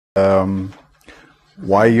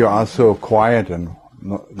why you are so quiet and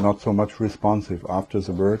not so much responsive after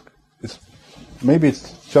the work. Maybe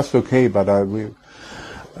it's just okay, but I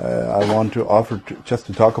want to offer just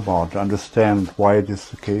to talk about, to understand why it is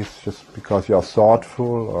the case, just because you are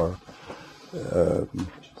thoughtful or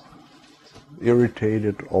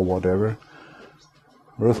irritated or whatever.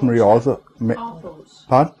 Rosemary also... Our thoughts.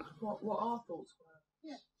 Pardon? What our thoughts were.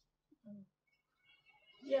 Yeah.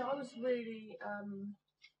 Yeah, I was really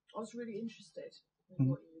interested in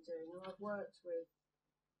what you were doing. And I've worked with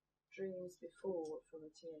dreams before from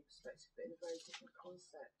a TA perspective, but in a very different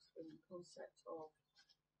concept, in the concept of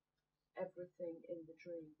everything in the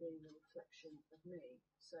dream being a reflection of me.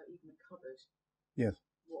 So even the cupboard, yes,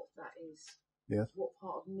 what that is, yes, what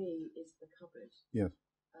part of me is the cupboard? Yes.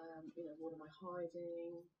 What am I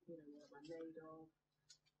hiding? What am I made of?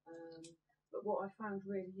 But what I found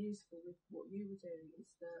really useful with what you were doing is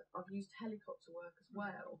that I've used helicopter work as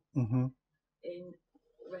well in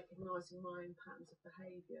recognising my own patterns of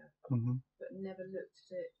behaviour, but never looked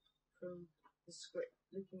at it from the script,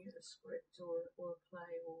 looking at a script or a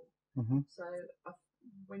play or. So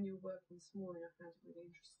when you were working this morning, I found it really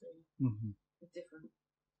interesting, a different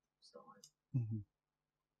style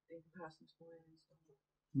in comparison to my own style.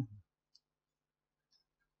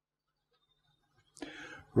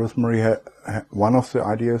 Rosemary, one of the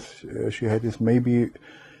ideas she had is maybe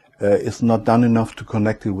it's not done enough to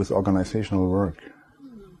connect it with organizational work.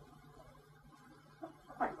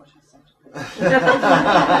 Quite what I said.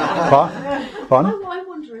 Fun? I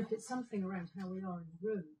wonder if it's something around how we are in the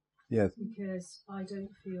room. Yes. Because I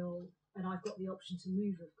don't feel, and I've got the option to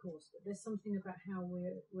move, of course, but there's something about how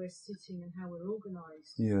we're sitting and how we're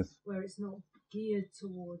organised. Yes. Where it's not geared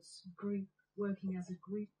towards group, working as a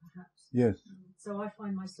group, perhaps. Yes. So I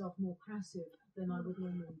find myself more passive than I would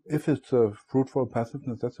normally be. If it's a fruitful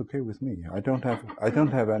passiveness, that's okay with me. I don't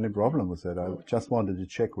have any problem with that. I just wanted to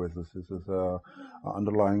check with this. This is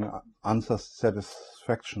underlying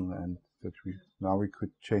unsatisfaction, and that we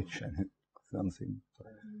could change something.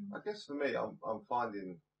 I guess for me, I'm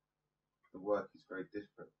finding the work is very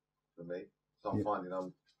different for me. So I'm finding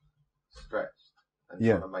I'm stretched and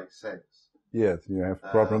trying to make sense. Yes, you have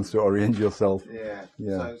problems to orient yourself. Yeah.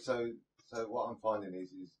 So what I'm finding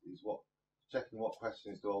is checking what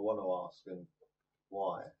questions do I want to ask and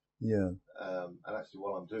why. Yeah. And actually,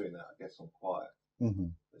 while I'm doing that, I guess I'm quiet.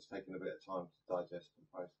 It's taking a bit of time to digest and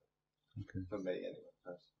process. Okay. For me,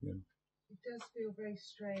 anyway. Yeah. It does feel very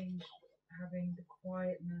strange having the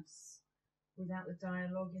quietness without the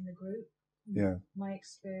dialogue in the group. Yeah. My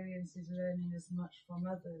experience is learning as much from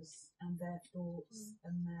others and their thoughts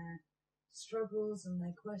and their struggles and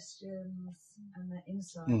their questions and their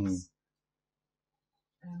insights.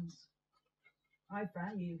 And I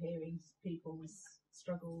value hearing people's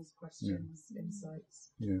struggles, questions,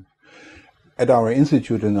 insights. Yeah. At our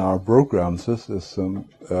institute, in our programs, this is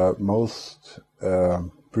the most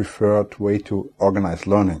preferred way to organize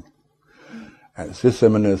learning. And this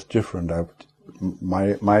seminar is different.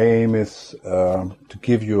 My aim is to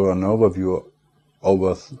give you an overview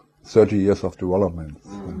over 30 years of development,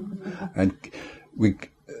 and we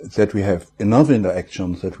have enough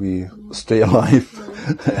interactions that we stay alive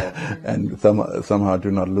and somehow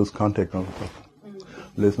do not lose contact of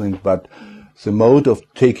listening. But the mode of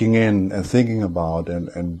taking in and thinking about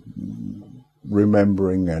and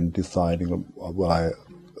remembering and deciding, will I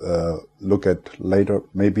look at later,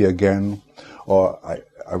 maybe again, or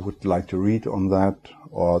I would like to read on that,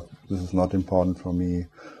 or this is not important for me.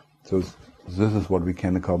 So this is what we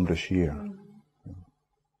can accomplish here.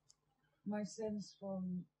 My sense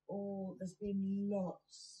from there's been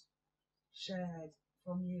lots shared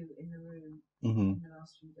from you in the room in the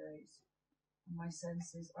last few days. And my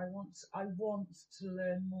sense is I want to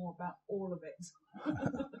learn more about all of it.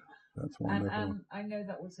 That's wonderful. And I know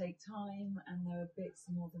that will take time, and there are bits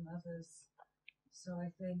more than others. So I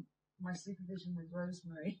think my supervision with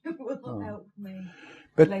Rosemary will help me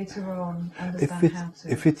later on understand how to.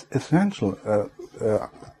 If it's essential,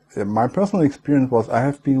 my personal experience was I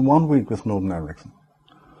have been 1 week with Milton Erickson,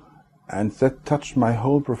 and that touched my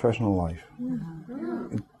whole professional life.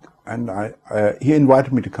 And he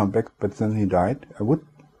invited me to come back, but then he died. I would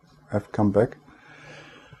have come back,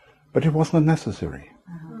 but it was not necessary.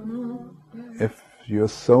 If your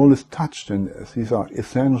soul is touched, and these are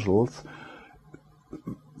essentials,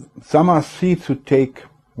 some are seeds who take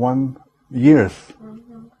 1 year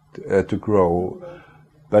to grow,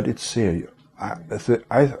 but it's serious.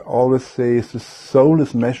 I always say the soul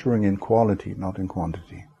is measuring in quality, not in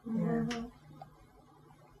quantity.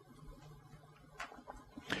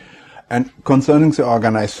 And concerning the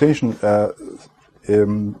organization,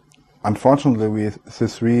 unfortunately, the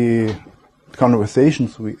 3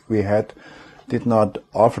 conversations we had did not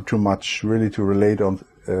offer too much really to relate on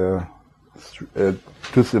to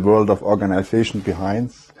the world of organization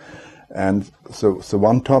behind. And so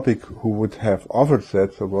one topic who would have offered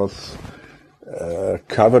that was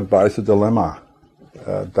covered by the dilemma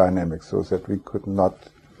dynamic, so that we could not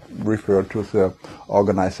refer to the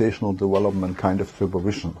organizational development kind of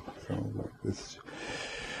supervision. So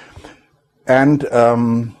and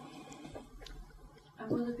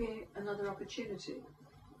will there be another opportunity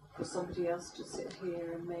for somebody else to sit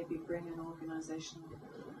here and maybe bring an organizational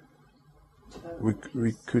development?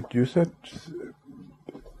 We could use that,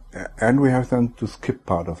 and we have then to skip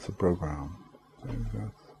part of the program.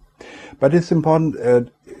 But it's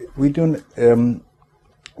important. We don't.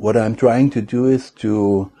 What I'm trying to do is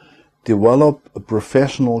to develop a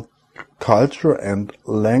professional culture and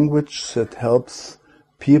language that helps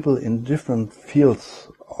people in different fields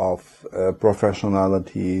of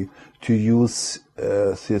professionality to use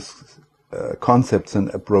these concepts and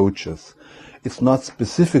approaches. It's not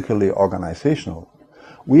specifically organizational.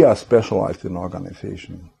 We are specialized in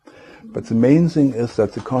organization. But the main thing is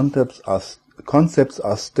that the concepts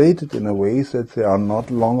are stated in a way that they are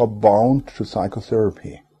not longer bound to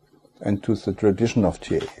psychotherapy and to the tradition of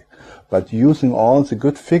TA, but using all the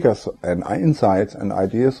good figures and insights and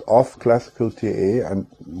ideas of classical TA and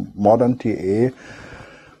modern TA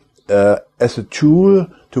as a tool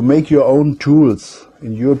to make your own tools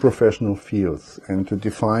in your professional fields and to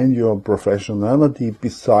define your professionality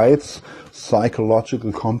besides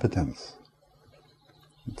psychological competence.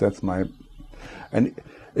 That's my... And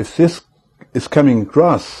if this is coming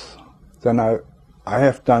across, then I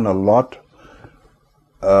have done a lot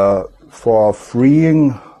for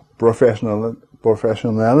freeing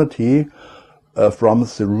professionality from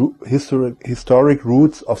the historic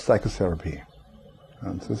roots of psychotherapy.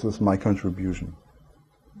 And this is my contribution.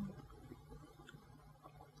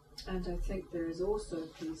 And I think there is also a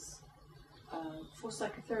piece for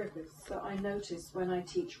psychotherapists that I notice when I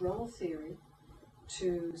teach role theory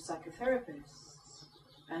to psychotherapists,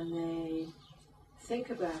 and they think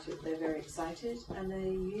about it, they're very excited, and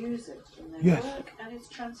they use it in their work, and it's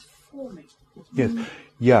transforming. Yes,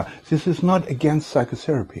 yeah. This is not against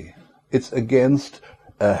psychotherapy. It's against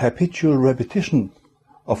habitual repetition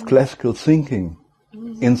of classical thinking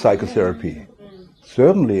in psychotherapy.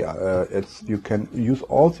 Certainly, you can use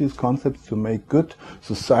all these concepts to make good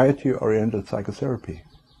society-oriented psychotherapy.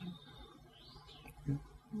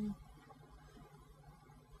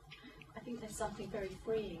 I think there's something very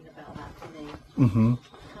freeing about that for me. Mm-hmm.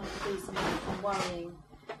 Kind of frees me from worrying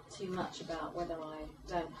too much about whether I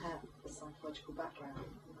don't have the psychological background.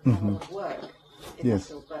 I have a lot of work in that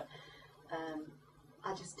field, but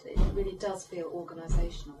it really does feel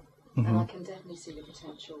organisational, and I can definitely see the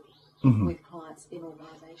potential with clients in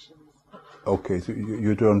organisations. Okay, so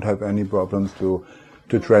you don't have any problems to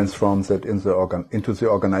transform that into the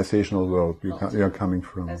organisational world you're coming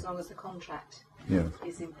from. As long as the contract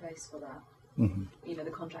is in place for that. You know, the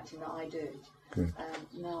contracting that I do. Good.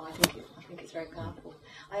 No, I think it's very powerful.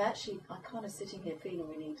 I'm kind of sitting here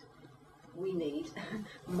feeling we need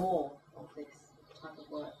more of this type of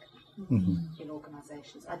work in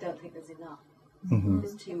organisations. I don't think there's enough.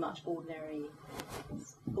 There's too much ordinary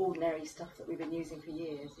stuff that we've been using for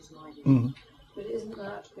years, is my view. But isn't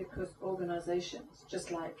that because organisations, just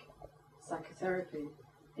like psychotherapy,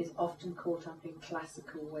 is often caught up in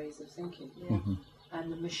classical ways of thinking,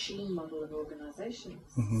 and the machine model of organisations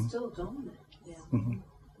still dominant.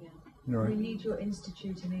 Right. We need your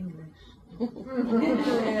institute in English.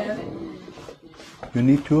 You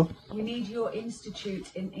need to? We need your institute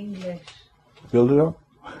in English. Build it up?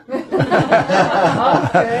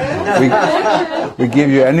 we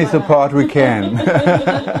give you any support we can.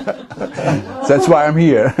 That's why I'm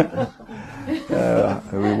here.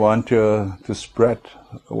 We want to spread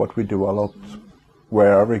what we developed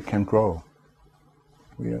wherever it can grow.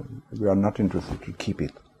 We are not interested to keep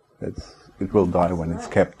it. It will die when it's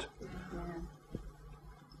kept.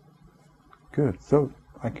 Good. So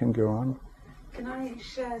I can go on. Can I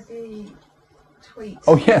share the tweet?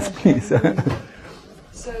 Oh yes, please.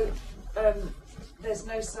 So, there's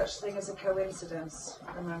no such thing as a coincidence,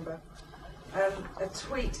 remember. A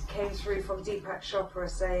tweet came through from Deepak Chopra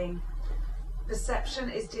saying, perception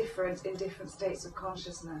is different in different states of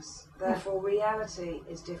consciousness. Therefore, reality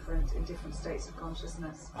is different in different states of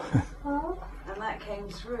consciousness. And that came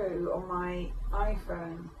through on my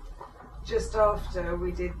iPhone just after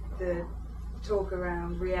we did the talk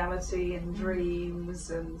around reality and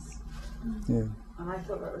dreams and I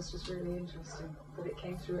thought that was just really interesting that it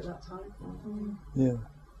came through at that time.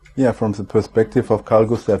 Yeah, from the perspective of Carl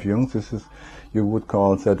Gustav Jung, this is, you would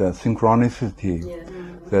call that a synchronicity. Yeah.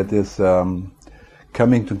 That is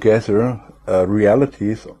coming together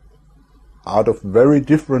realities out of very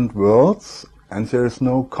different worlds, and there is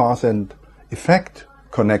no cause and effect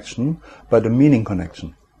connection, but a meaning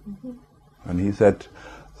connection. Mm-hmm. And he said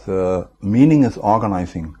the meaning is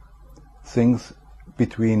organizing things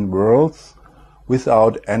between worlds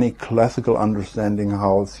without any classical understanding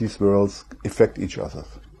how these worlds affect each other.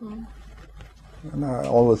 Mm. And I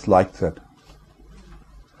always liked that.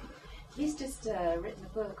 He's just written a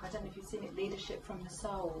book, I don't know if you've seen it, Leadership from the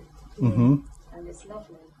Soul. Mm-hmm. And it's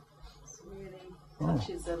lovely. It really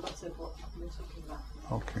touches a lot of what you're talking about.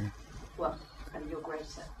 Okay. Well, and you're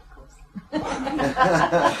greater, of course.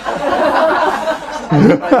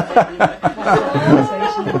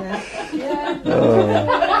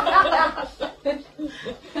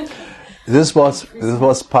 This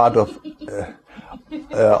was part of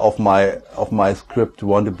my script.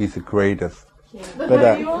 Want to be the greatest, yeah.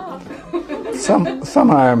 But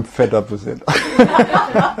somehow I'm fed up with it.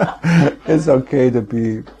 It's okay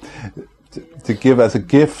to give as a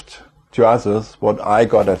gift to others what I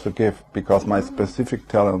got as a gift, because my specific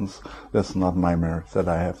talents, that's not my merit that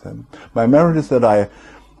I have them. My merit is that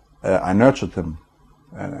I nurtured them,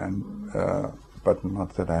 but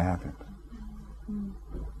not that I have it.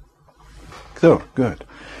 So, good.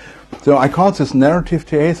 So I call this narrative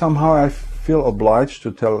TA. Somehow I feel obliged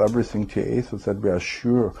to tell everything TA so that we are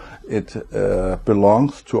sure it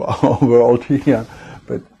belongs to our world here.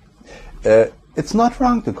 But it's not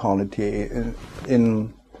wrong to call it TA.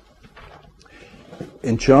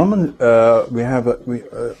 In German, we have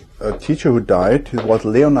a teacher who died. He was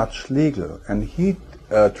Leonhard Schlegel, and he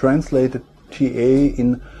translated TA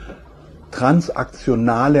in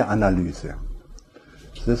transaktionale Analyse.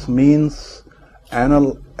 This means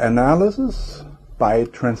analysis by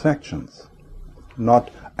transactions,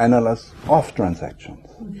 not analysis of transactions.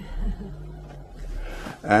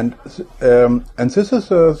 And this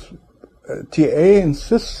is a TA in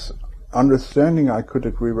this understanding I could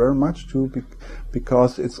agree very much to,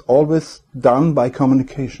 because it's always done by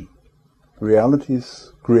communication. Reality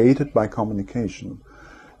is created by communication,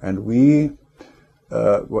 and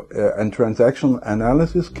and transactional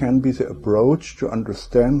analysis can be the approach to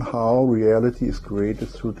understand how reality is created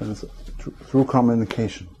through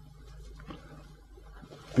communication.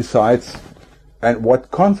 Besides, and what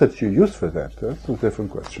concepts you use for that, that's a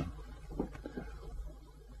different question.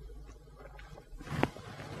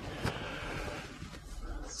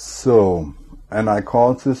 So, and I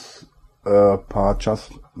call this part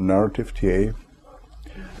just narrative TA,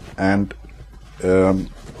 and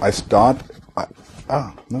I start.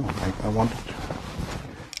 I wanted to,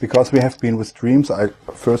 because we have been with dreams, I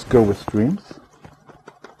first go with dreams.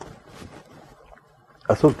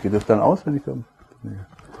 Achso, geht es dann aus, wenn ich dann... Nee.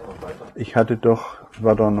 Ich war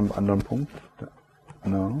doch an einem anderen Punkt.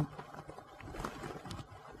 No.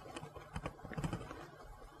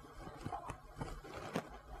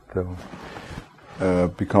 So,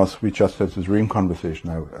 because we just had the dream conversation,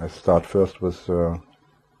 I start first with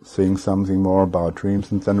saying something more about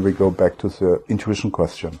dreams, and then we go back to the intuition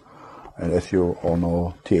question. And as you all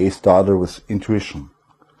know, TA started with intuition.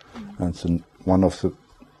 And it's one of the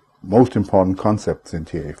most important concepts in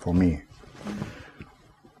TA for me.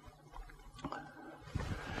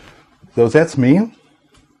 So that's me.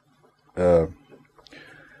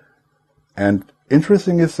 And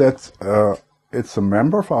interesting is that it's a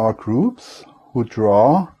member of our groups who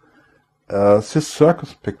draw this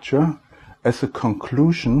circus picture as a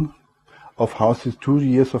conclusion of how these 2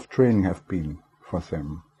 years of training have been for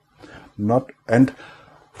them. And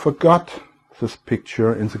forgot this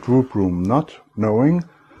picture in the group room, not knowing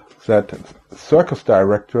that circus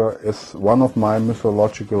director is one of my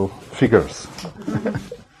mythological figures.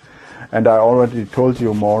 And I already told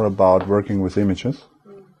you more about working with images.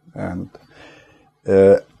 And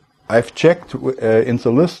I've checked in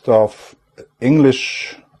the list of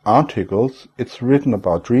English articles, it's written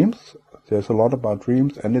about dreams. There's a lot about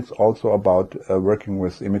dreams, and it's also about working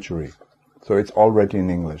with imagery. So it's already in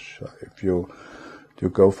English. If you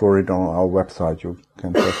go for it on our website, you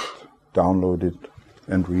can just download it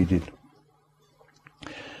and read it.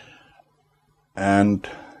 And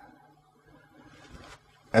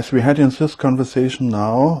as we had in this conversation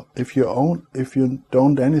now, if you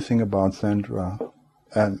don't anything about Sandra,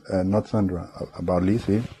 and not Sandra, about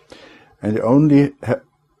Lisi, and you only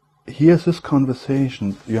hear this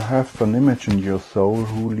conversation, you have an image in your soul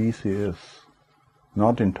who Lisi is.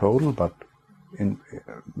 Not in total, but in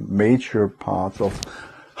major parts of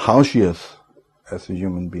how she is as a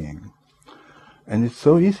human being. And it's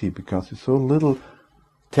so easy because it's so little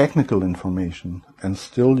technical information, and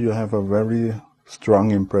still you have a very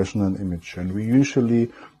strong impression and image. And we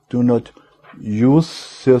usually do not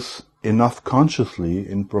use this enough consciously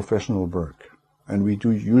in professional work. And we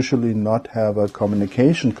do usually not have a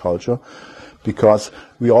communication culture, because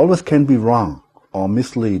we always can be wrong or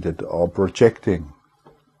misleaded or projecting.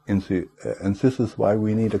 And this is why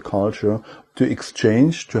we need a culture to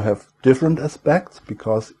exchange, to have different aspects,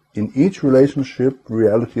 because in each relationship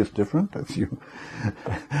reality is different, as you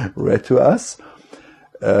read to us.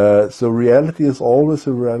 So reality is always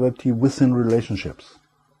a reality within relationships.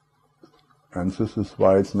 And this is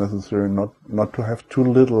why it's necessary not to have too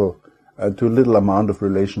little amount of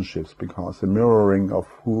relationships, because the mirroring of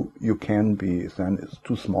who you can be then is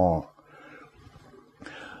too small.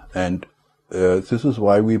 And this is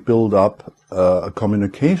why we build up a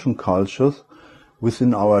communication cultures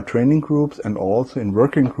within our training groups and also in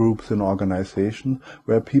working groups in organization,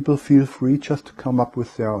 where people feel free just to come up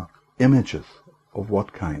with their images of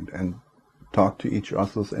what kind and talk to each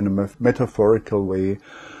other in a metaphorical way,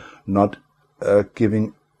 not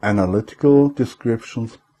giving analytical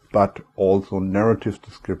descriptions, but also narrative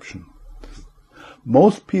description.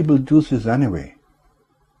 Most people do this anyway,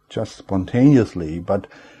 just spontaneously, but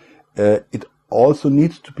it also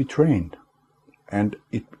needs to be trained, and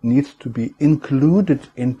it needs to be included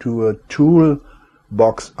into a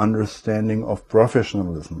toolbox understanding of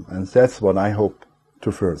professionalism, and that's what I hope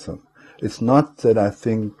to further. It's not that I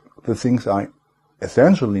think the things are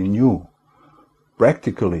essentially new.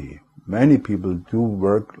 Practically, many people do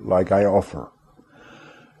work like I offer.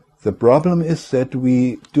 The problem is that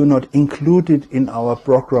we do not include it in our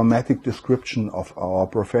programmatic description of our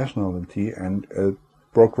professionality and a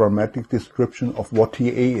programmatic description of what TA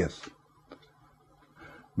is.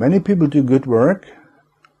 Many people do good work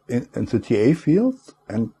in the TA field,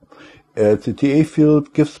 and the TA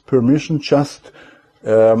field gives permission just,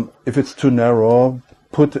 if it's too narrow,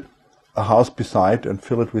 put a house beside and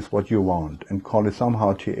fill it with what you want and call it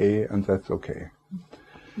somehow TA, and that's okay.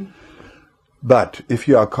 But if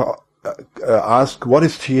you are asked what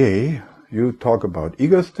is TA, you talk about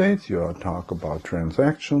ego states, you talk about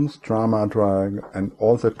transactions, trauma drag, and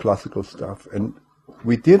all that classical stuff. And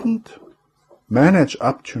we didn't manage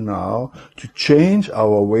up to now to change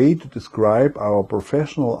our way to describe our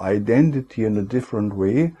professional identity in a different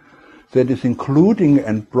way that is including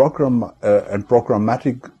and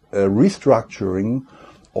programmatic restructuring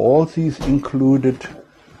all these included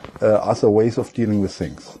other ways of dealing with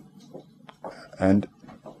things. And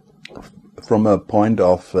from a point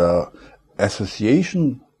of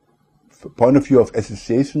point of view of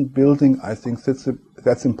association building, I think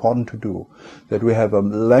that's important to do. That we have a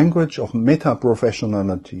language of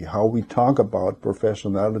meta-professionality, how we talk about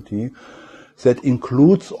professionality, that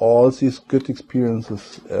includes all these good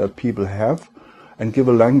experiences people have, and give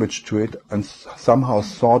a language to it, and somehow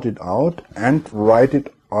sort it out and write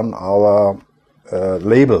it on our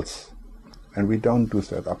labels. And we don't do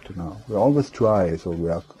that up to now. We always try. So we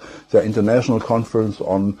have the international conference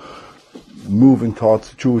on moving towards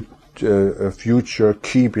future,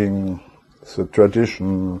 keeping the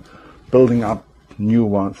tradition, building up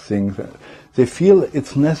new things. They feel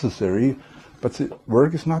it's necessary, but the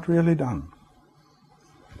work is not really done.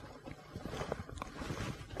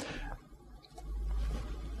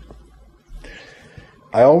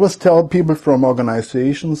 I always tell people from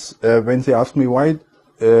organizations, when they ask me why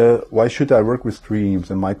should I work with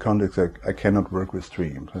dreams? In my context, I cannot work with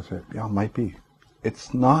dreams. I said, yeah, might be.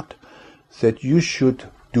 It's not that you should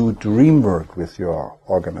do dream work with your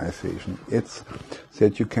organization. It's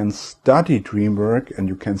that you can study dream work, and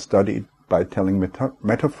you can study it by telling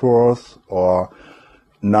metaphors or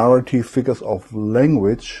narrative figures of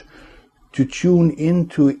language to tune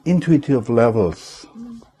into intuitive levels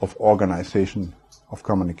of organization, of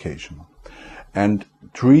communication. And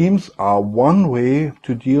dreams are one way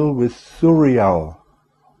to deal with surreal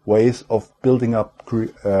ways of building up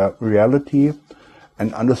reality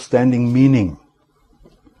and understanding meaning.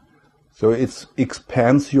 So it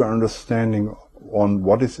expands your understanding on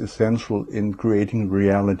what is essential in creating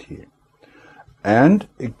reality. And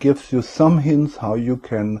it gives you some hints how you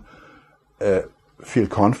can feel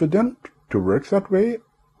confident to work that way.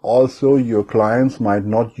 Also, your clients might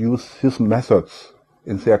not use his methods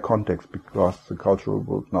in their context because the culture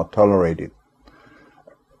will not tolerate it.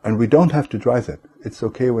 And we don't have to try that. It's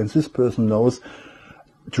okay when this person knows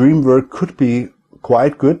dream work could be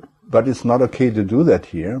quite good, but it's not okay to do that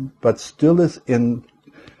here, but still is in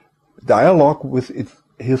dialogue with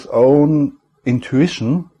his own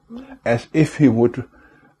intuition as if he would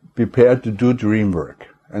be prepared to do dream work.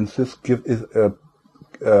 And this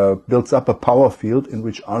builds up a power field in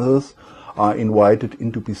which others are invited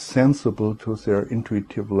in to be sensible to their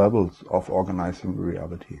intuitive levels of organizing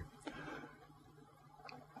reality.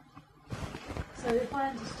 So if I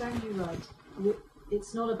understand you right,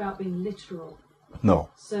 it's not about being literal. No.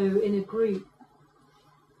 So in a group,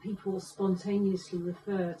 people spontaneously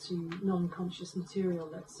refer to non-conscious material,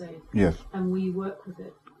 let's say. Yes. And we work with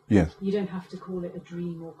it. Yes. You don't have to call it a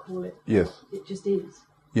dream or call it... Yes. It just is.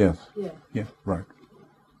 Yes. Yeah. Yeah, right.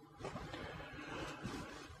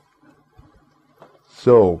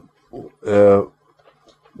 So,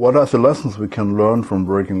 what are the lessons we can learn from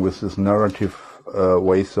working with this narrative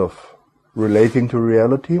ways of relating to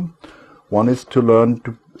reality? One is to learn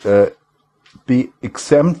to be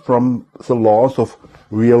exempt from the laws of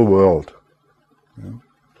real world. Yeah.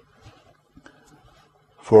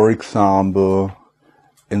 For example,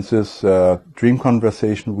 in this dream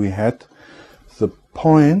conversation we had, the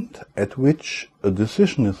point at which a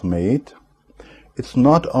decision is made, it's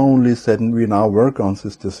not only that we now work on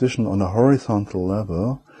this decision on a horizontal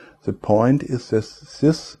level, the point is that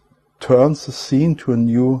this turns the scene to a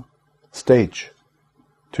new stage,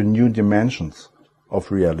 to new dimensions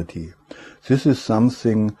of reality. This is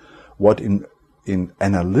something what in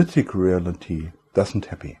analytic reality doesn't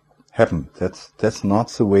happen. That's not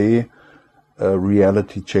the way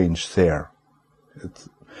reality changes there.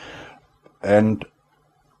 And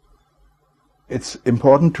it's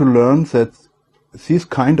important to learn that these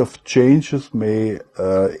kind of changes may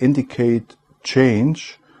indicate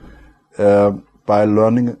change by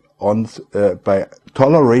learning on by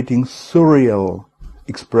tolerating surreal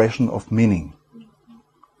expression of meaning.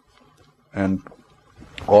 And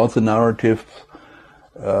all the narrative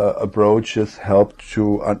approaches help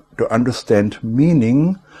to understand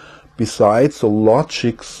meaning besides the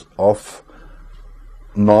logics of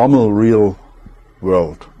normal real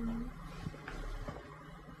world.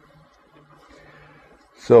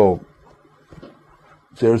 So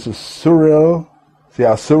they are surreal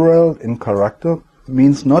in character,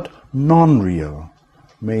 means not non-real,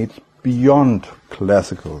 made beyond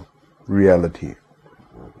classical reality.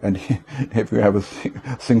 And if you have a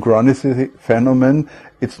synchronicity phenomenon,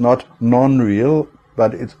 it's not non-real,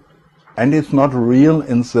 but it's not real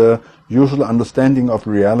in the usual understanding of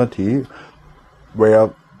reality,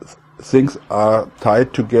 where things are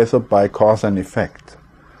tied together by cause and effect.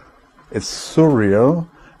 It's surreal,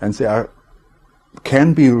 and they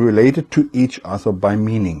can be related to each other by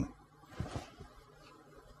meaning.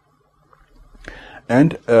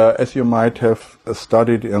 And as you might have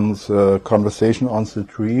studied in the conversation on the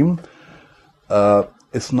dream,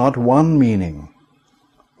 it's not one meaning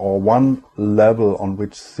or one level on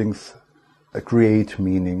which things create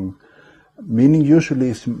meaning. Meaning usually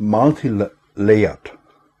is multi-layered,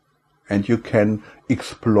 and you can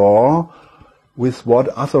explore with what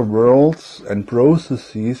other worlds and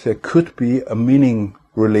processes there could be a meaning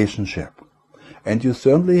relationship. And you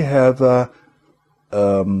certainly have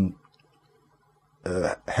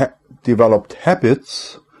developed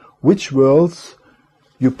habits, which worlds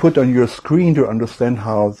you put on your screen to understand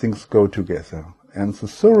how things go together. And the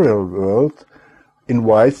surreal world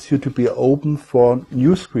invites you to be open for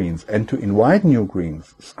new screens and to invite new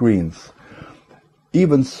screens.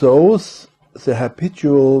 Even so, the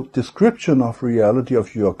habitual description of reality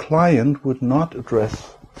of your client would not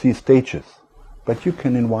address these stages, but you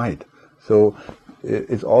can invite. So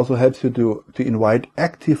it also helps you to invite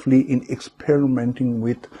actively in experimenting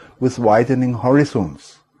with widening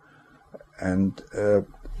horizons. And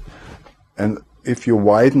if you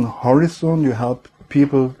widen horizon, you help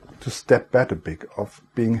people to step back a bit of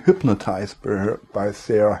being hypnotized by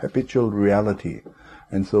their habitual reality.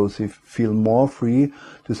 And so they feel more free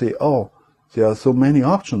to say, oh, there are so many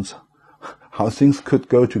options how things could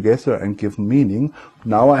go together and give meaning.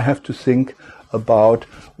 Now I have to think about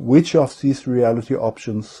which of these reality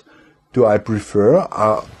options do I prefer,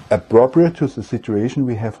 are appropriate to the situation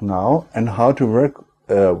we have now, and how to work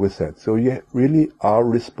with that. So you really are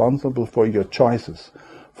responsible for your choices,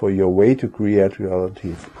 for your way to create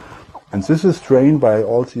reality. And this is trained by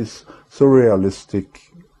all these surrealistic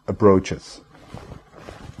approaches.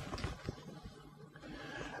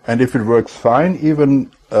 And if it works fine,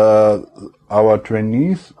 even our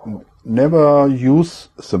trainees never use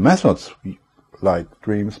the methods like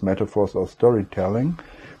dreams, metaphors, or storytelling.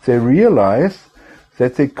 They realize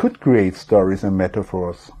that they could create stories and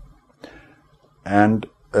metaphors. And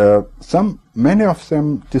many of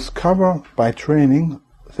them discover by training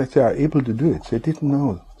that they are able to do it. They didn't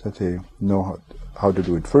know that they know how to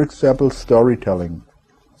do it. For example, storytelling.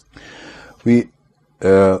 This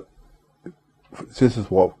is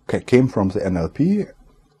what came from the NLP,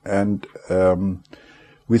 and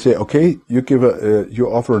we say, okay, you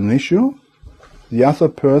offer an issue. The other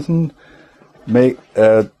person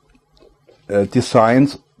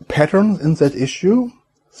designs patterns in that issue,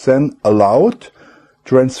 then allowed,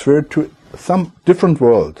 transferred to some different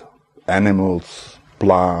world. Animals,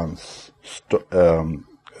 plants,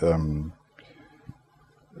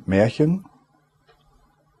 Märchen,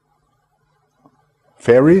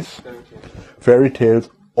 fairy tales,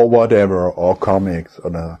 or whatever, or comics,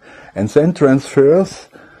 and then transfers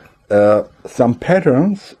some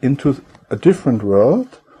patterns into a different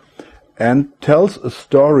world and tells a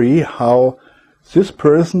story how this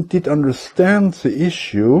person did understand the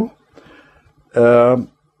issue, and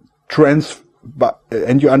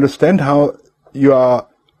you understand how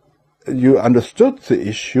you understood the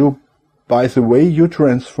issue by the way you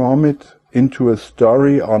transform it into a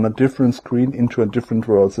story on a different screen, into a different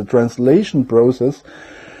world. The translation process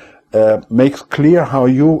makes clear how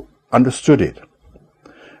you understood it.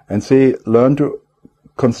 And they learn to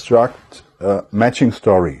construct a matching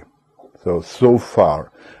story. So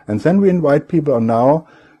far. And then we invite people now,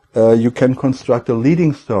 you can construct a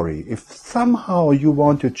leading story. If somehow you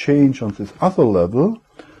want to change on this other level,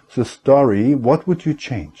 the story, what would you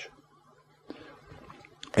change?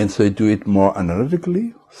 And so do it more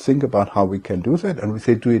analytically, think about how we can do that, and we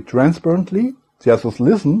say do it transparently. The others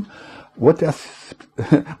listen, what does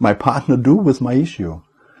my partner do with my issue?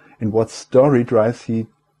 In what story drives he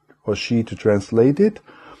or she to translate it?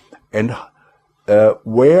 And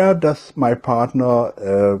where does my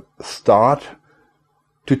partner start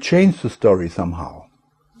to change the story somehow?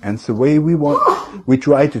 And the way we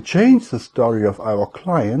try to change the story of our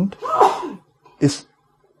client is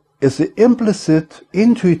the implicit,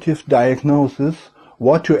 intuitive diagnosis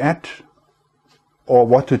what to add or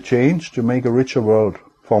what to change to make a richer world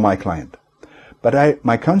for my client. But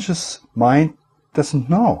my conscious mind doesn't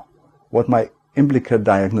know what my implicit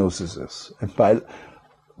diagnosis is. And by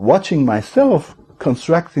watching myself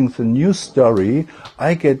constructing the new story,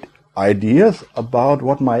 I get ideas about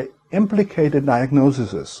what my implicated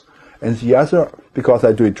diagnosis is. And the other, because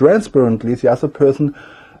I do it transparently, the other person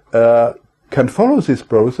can follow this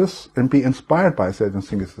process and be inspired by that and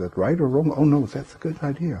think, is that right or wrong? Oh no, that's a good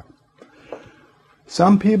idea.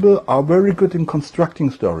 Some people are very good in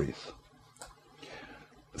constructing stories.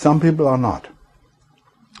 Some people are not.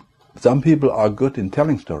 Some people are good in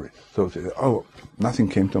telling stories. So they say, oh, nothing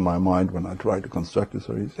came to my mind when I tried to construct a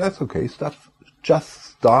story. That's okay, just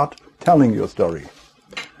start telling your story.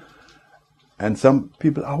 And some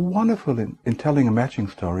people are wonderful in telling a matching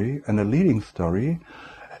story and a leading story.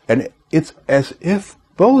 And it's as if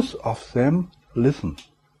both of them listen.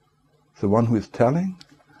 The one who is telling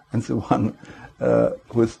and the one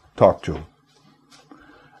who is talked to.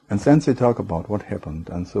 And then they talk about what happened.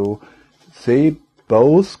 And so they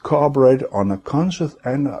both cooperate on a conscious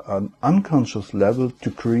and an unconscious level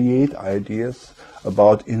to create ideas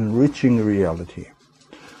about enriching reality.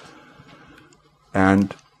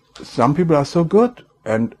 And some people are so good,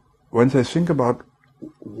 and when they think about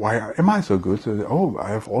why am I so good, they say, oh, I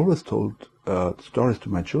have always told stories to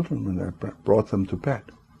my children when I brought them to bed.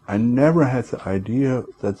 I never had the idea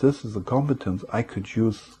that this is a competence I could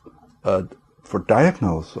use for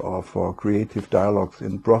diagnose or for creative dialogues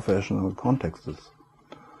in professional contexts.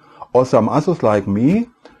 Or some others like me,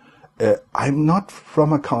 I'm not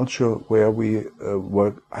from a culture where we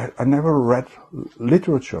work. I never read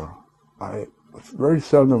literature. I very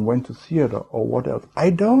seldom went to theater or what else. I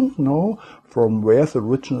don't know from where the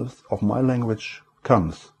richness of my language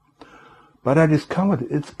comes. But I discovered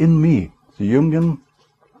it's in me. The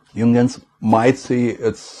Jungians might say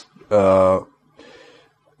it's not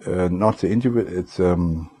the individual, it's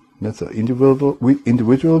not the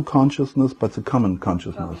individual consciousness, but the common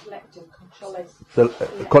consciousness. The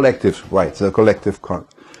collective, right, the collective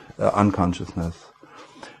unconsciousness.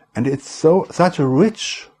 And it's such a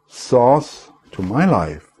rich source to my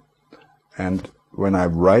life. And when I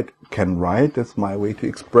can write, that's my way to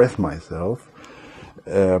express myself.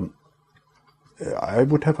 I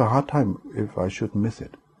would have a hard time if I should miss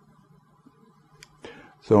it.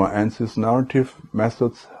 So, and these narrative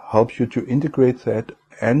methods help you to integrate that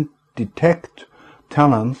and detect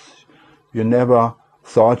talents you never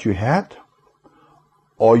thought you had,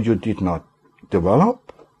 or you did not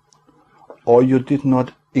develop, or you did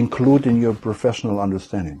not include in your professional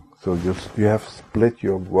understanding. So you have split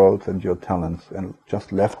your world and your talents and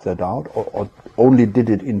just left that out, or only did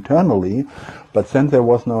it internally, but then there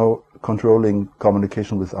was no controlling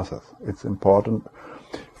communication with others. It's important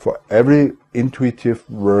for every intuitive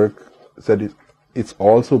work that it's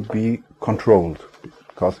also be controlled,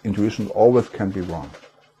 because intuition always can be wrong.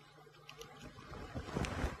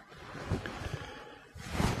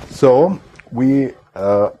 So we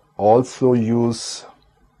also use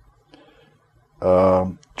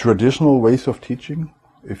traditional ways of teaching.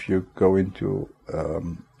 If you go into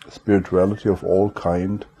spirituality of all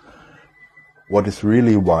kind, what is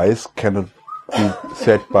really wise cannot be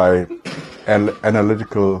said by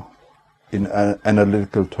analytical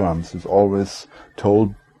terms. It's always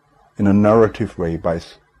told in a narrative way by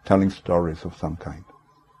telling stories of some kind.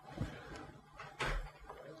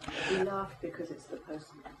 We laugh because it's the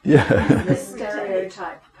postman. Yeah. The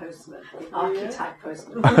stereotype postman, the archetype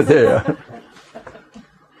postman. There.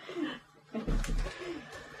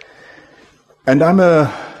 And I'm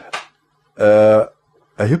a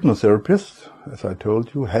hypnotherapist, as I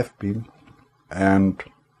told you, have been, and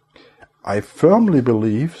I firmly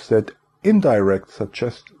believe that indirect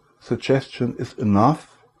suggestion is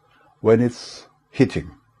enough when it's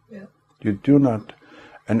hitting. Yeah. You do not,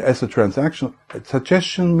 and as a transaction,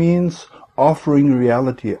 suggestion means offering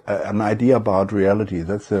reality, an idea about reality.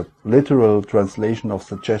 That's a literal translation of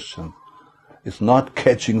suggestion. It's not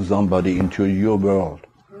catching somebody into your world.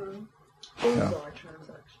 Bullseye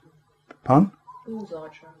transaction. Pardon? Bullseye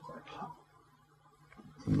transaction.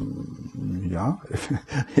 Yeah,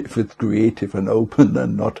 if it's creative and open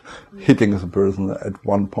and not hitting the person at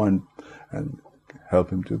one point and help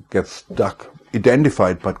him to get stuck,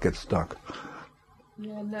 identified but get stuck.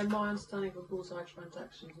 Yeah, no, my understanding of a bullseye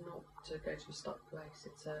transaction is not to go to a stuck place.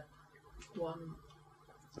 It's a one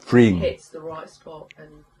Freeing. hits the right spot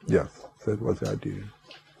and Yes, that was the idea.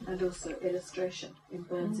 And also illustration in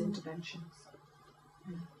Berne's interventions.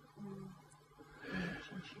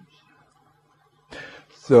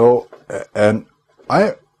 So, and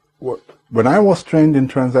when I was trained in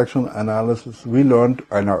transactional analysis, we learned,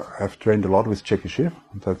 and I have trained a lot with Jacqui Schiff,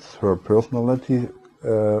 that's her personality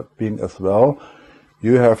being as well.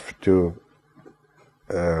 You have to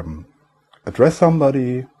address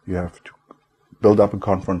somebody, you have to build up a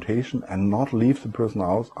confrontation and not leave the person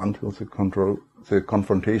out until the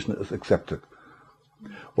confrontation is accepted.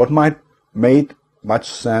 What might made much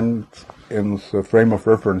sense in the frame of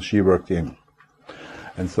reference she worked in.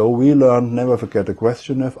 And so we learned never forget a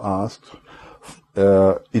question if asked,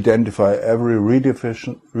 identify every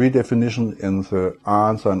redefinition in the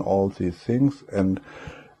answer and all these things, and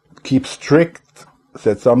keep strict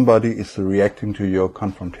that somebody is reacting to your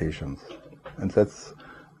confrontations. And that's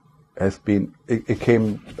has been, it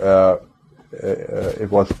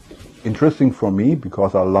was interesting for me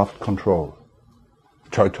because I loved control,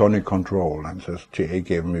 Teutonic control, and this TA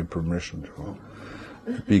gave me permission to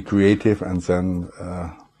be creative and then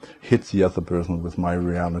hit the other person with my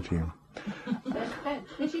reality. Ben,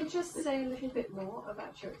 could you just say a little bit more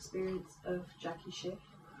about your experience of Jacqui Schiff?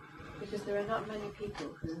 Because there are not many people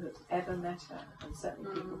who have ever met her, and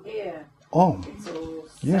certainly people here. Oh, it's all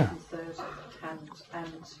yeah. third hand, and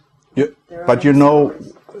yeah, but you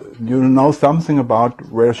know something about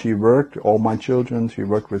where she worked. All my children, she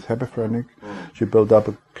worked with Hypnotherapy. She built up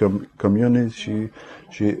a community.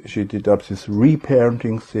 She did up this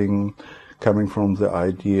reparenting thing, coming from the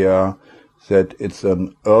idea that it's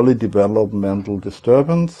an early developmental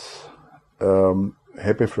disturbance,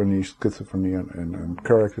 hypophrenia, schizophrenia, and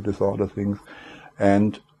character disorder things,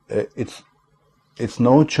 and it's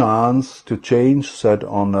no chance to change that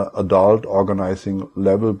on an adult organizing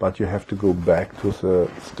level, but you have to go back to the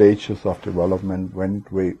stages of development when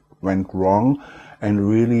it went wrong and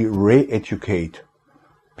really re-educate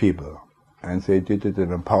people. And they did it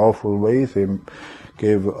in a powerful way. They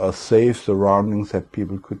gave us safe surroundings that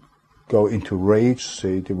people could go into rage.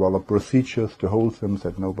 They developed procedures to hold them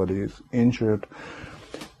that nobody is injured.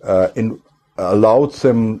 Allowed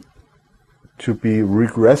them to be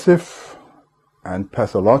regressive and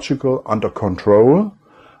pathological under control,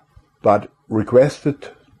 but requested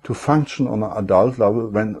to function on an adult level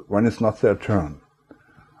when it's not their turn.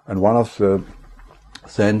 And one of the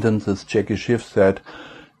sentences Jacqui Schiff said,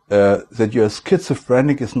 that you're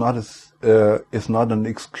schizophrenic is not an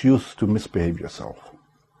excuse to misbehave yourself.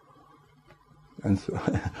 And so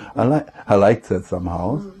I like that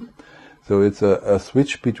somehow. Mm-hmm. So it's a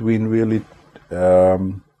switch between really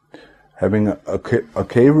having a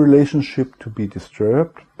okay relationship to be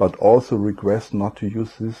disturbed, but also request not to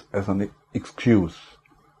use this as an excuse.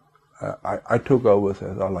 I took over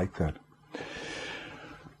that. I like that.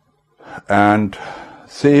 And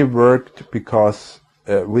they worked because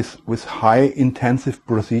with high intensive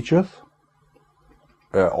procedures,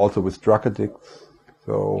 also with drug addicts.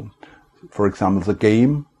 So, for example,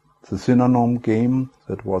 the synonym game,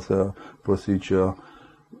 that was a procedure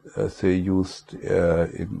they used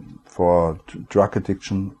for drug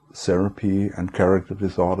addiction therapy and character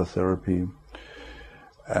disorder therapy.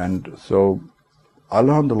 And so I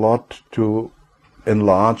learned a lot to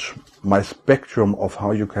enlarge my spectrum of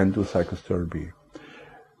how you can do psychotherapy.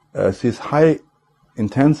 These high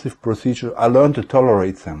intensive procedures, I learned to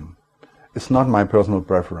tolerate them. It's not my personal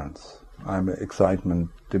preference. I'm an excitement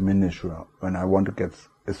diminisher. When I want to get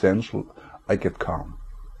essential, I get calm.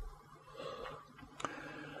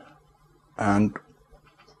 And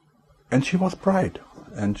she was bright,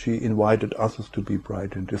 and she invited others to be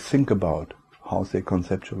bright and to think about how they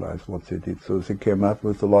conceptualize what they did. So they came up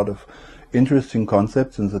with a lot of interesting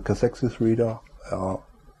concepts in the Casexis reader,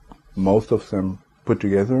 most of them put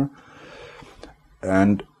together.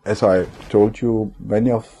 And as I told you,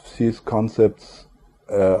 many of these concepts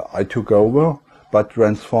I took over, but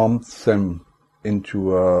transformed them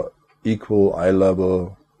into a equal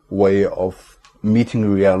eye-level way of meeting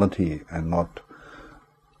reality and not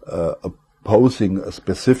opposing a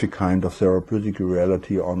specific kind of therapeutic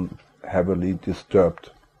reality on heavily disturbed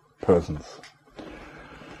persons.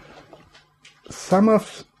 Some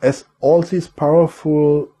of, as all these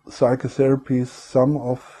powerful psychotherapies, some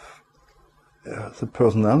of the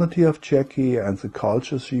personality of Jacqui and the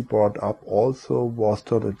culture she brought up also was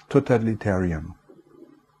totalitarian.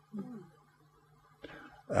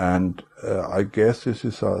 And I guess this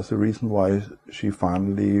is the reason why she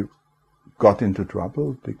finally got into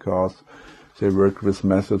trouble, because they worked with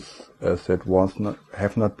methods that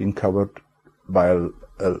have not been covered by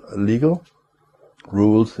legal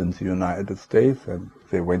rules in the United States, and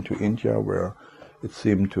they went to India where it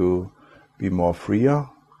seemed to be more freer.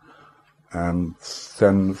 And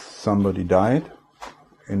then somebody died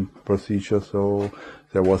in procedure, so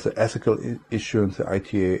there was an ethical issue in the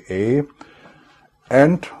ITAA.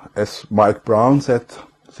 And as Mike Brown said,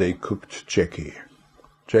 they cooked Jacqui.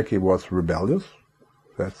 Jacqui was rebellious.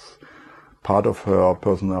 That's part of her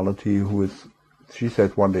personality. She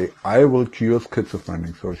said one day, I will cure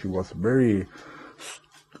schizophrenia. So she was very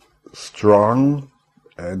strong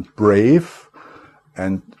and brave.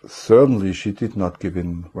 And certainly she did not give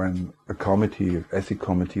in when a committee, ethic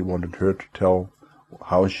committee, wanted her to tell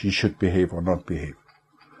how she should behave or not behave.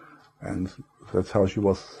 And that's how she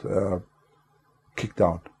was kicked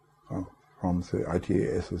out from the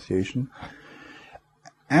ITA association.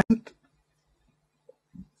 And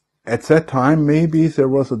at that time, maybe there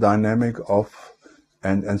was a dynamic of,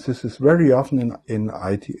 and this is very often in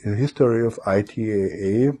the history of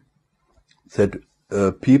ITAA, that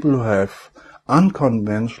people who have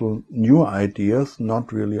unconventional new ideas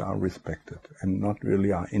not really are respected and not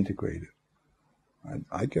really are integrated. And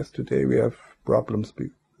I guess today we have problems.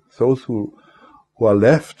 Those who are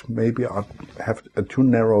left maybe have a too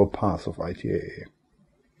narrow path of ITAA.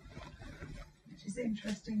 Which is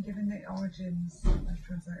interesting given the origins of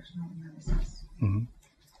transactional analysis. Mm-hmm.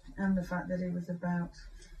 And the fact that it was about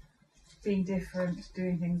being different,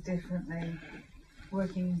 doing things differently,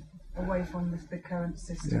 working away from the current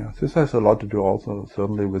system. Yeah, this has a lot to do also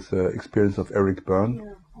certainly with the experience of Eric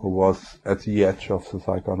Berne, who was at the edge of the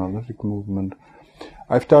psychoanalytic movement.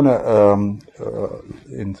 I've done in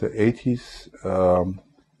the 80s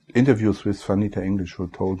interviews with Vanita English, who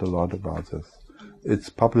told a lot about this. It's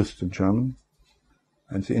published in German,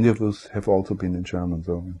 and the interviews have also been in German,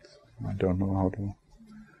 so I don't know how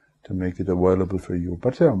to make it available for you.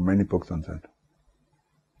 But there are many books on that.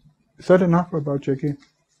 Is that enough about Jacqui?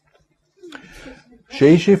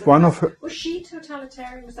 Schiff, one of her... Was she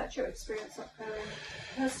totalitarian? Was that your experience of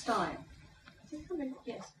her style?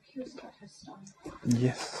 Yes, I'm curious about her style.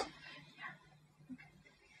 Yes.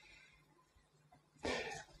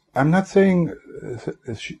 I'm not saying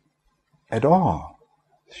at all.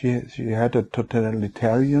 She had a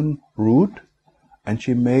totalitarian root, and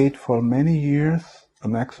she made for many years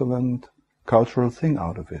an excellent cultural thing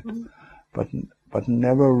out of it, but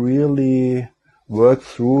never really worked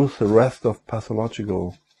through the rest of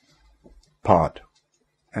pathological part.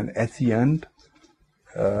 And at the end,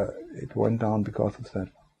 it went down because of that.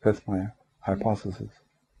 That's my hypothesis.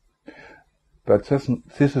 But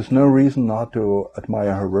this is no reason not to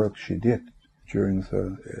admire her work she did during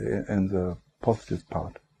in the positive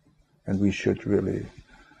part. And we should really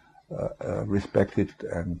respect it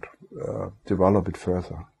and develop it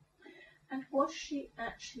further. And was she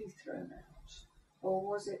actually thrown out? Or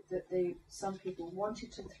was it that some people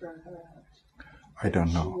wanted to throw her out? I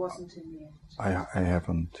don't know. She wasn't in the end. I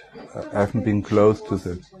haven't been close to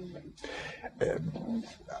that.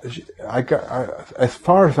 As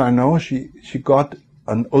far as I know, she got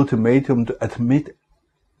an ultimatum to admit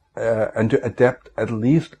and to adapt at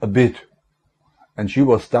least a bit, and she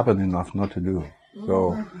was stubborn enough not to do.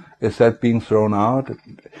 So, is that being thrown out?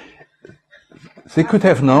 They could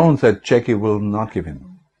have known that Jacqui will not give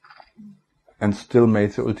in, and still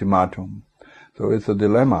made the ultimatum. So it's a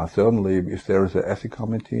dilemma. Certainly, if there is an ethics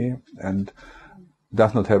committee and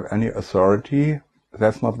does not have any authority,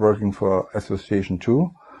 that's not working for Association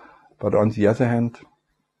 2. But on the other hand,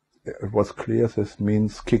 it was clear this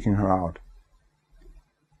means kicking her out.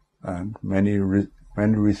 And many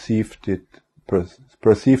received it,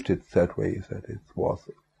 perceived it that way, that it was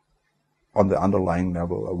on the underlying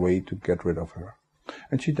level a way to get rid of her.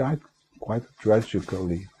 And she died quite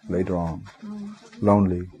tragically later on,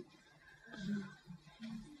 lonely.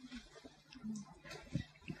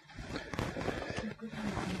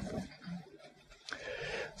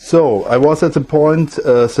 So, I was at the point,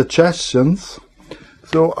 suggestions.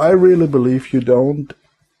 So, I really believe you don't,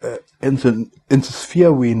 in the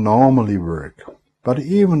sphere we normally work, but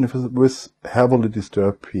even if it's with heavily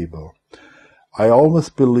disturbed people, I always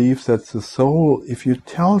believe that the soul, if you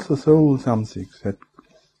tell the soul something that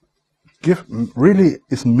really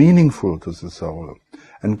is meaningful to the soul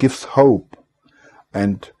and gives hope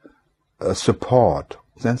and support,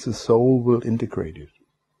 then the soul will integrate it.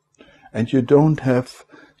 And you don't have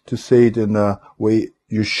to say it in a way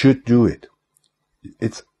you should do it.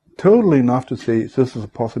 It's totally enough to say this is a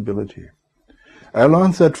possibility. I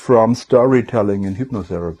learned that from storytelling in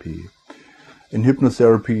hypnotherapy. In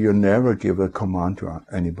hypnotherapy, you never give a command to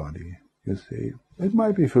anybody. You say, it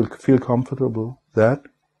might be feel comfortable, that.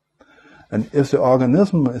 And if the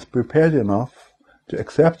organism is prepared enough to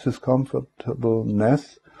accept this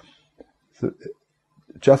comfortableness,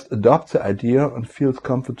 just adopt the idea and feels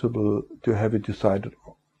comfortable to have it decided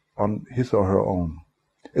on his or her own.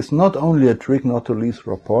 It's not only a trick not to leave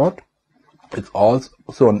rapport, it's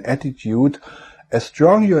also an attitude. As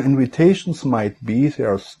strong your invitations might be, they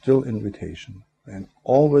are still invitations. And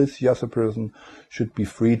always the other person should be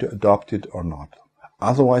free to adopt it or not.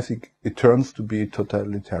 Otherwise it turns to be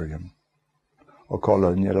totalitarian or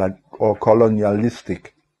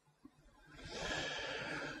colonialistic.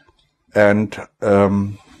 And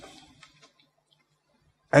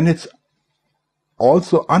it's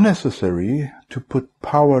also unnecessary to put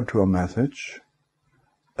power to a message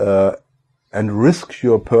and risk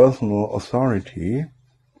your personal authority,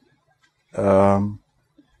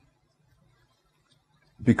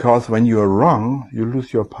 because when you are wrong, you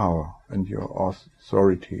lose your power and your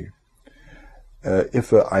authority. If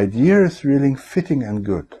the idea is really fitting and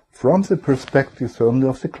good, from the perspective certainly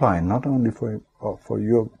of the client, not only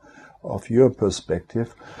of your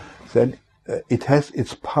perspective, then it has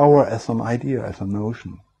its power as an idea, as a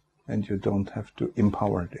notion, and you don't have to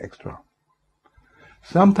empower it extra.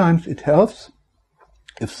 Sometimes it helps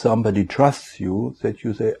if somebody trusts you that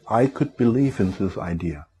you say, I could believe in this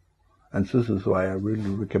idea. And this is why I really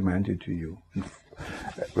recommend it to you.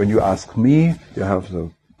 When you ask me, you have the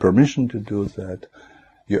permission to do that.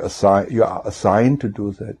 You are assigned to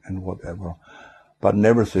do that and whatever. But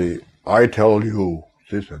never say, I tell you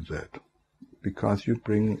this and that. Because you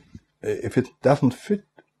bring, if it doesn't fit,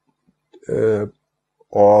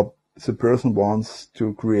 or the person wants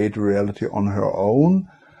to create reality on her own,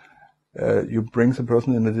 you bring the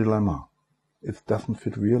person in a dilemma. It doesn't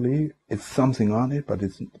fit really. It's something on it, but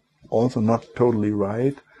it's also not totally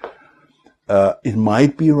right. It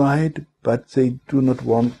might be right, but they do not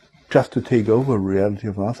want just to take over reality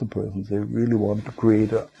of other persons. They really want to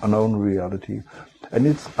create an own reality. And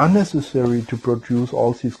it's unnecessary to produce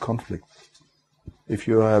all these conflicts. If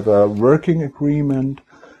you have a working agreement,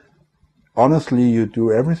 honestly, you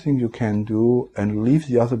do everything you can do and leave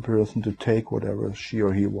the other person to take whatever she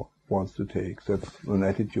or he wants to take. That's an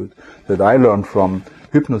attitude that I learned from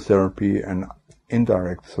hypnotherapy and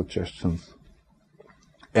indirect suggestions.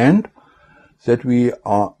 And that we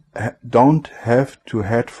don't have to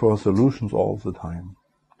head for solutions all the time.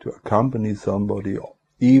 To accompany somebody,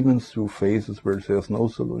 even through phases where there's no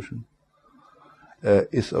solution,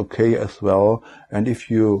 is okay as well. And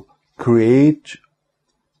if you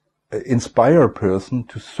inspire a person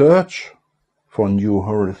to search for new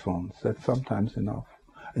horizons, that's sometimes enough.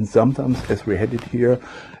 And sometimes, as we had it here,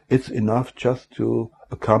 it's enough just to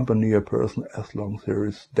accompany a person as long as there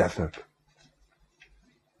is desert.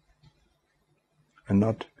 And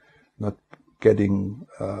not getting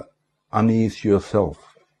unease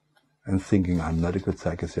yourself and thinking, I'm not a good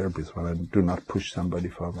psychotherapist when I do not push somebody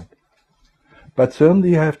forward. But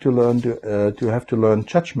certainly you have to learn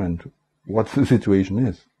judgment, what the situation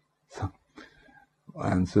is.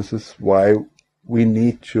 And this is why we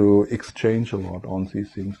need to exchange a lot on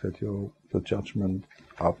these things that the judgment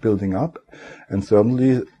are building up. And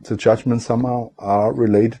certainly the judgments somehow are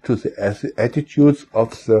related to the attitudes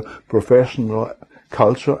of the professional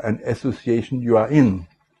culture and association you are in.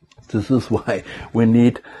 This is why we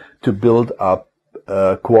need to build up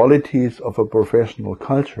qualities of a professional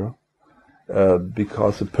culture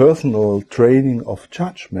because the personal training of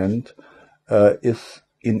judgment is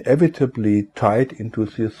inevitably tied into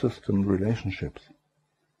the system relationships.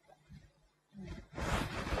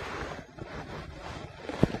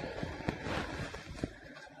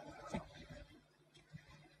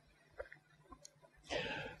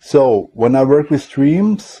 So, when I work with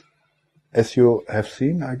dreams, as you have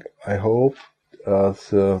seen, I hope,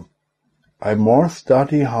 I more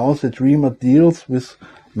study how the dreamer deals with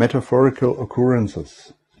metaphorical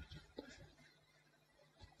occurrences.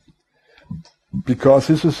 Because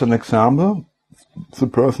this is an example, the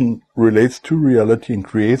person relates to reality and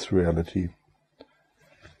creates reality.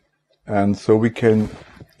 And so we can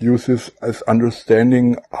use this as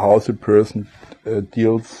understanding how the person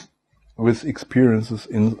deals with experiences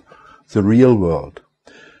in the real world.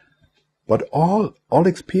 But all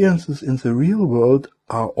experiences in the real world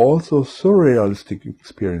are also surrealistic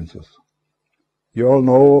experiences. You all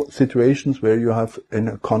know situations where you have in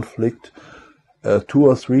a conflict 2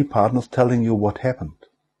 or 3 partners telling you what happened.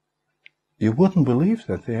 You wouldn't believe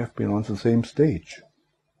that they have been on the same stage.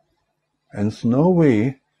 And there's no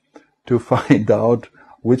way to find out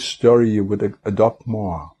which story you would adopt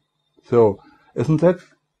more. So, isn't that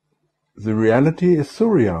the reality is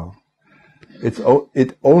surreal?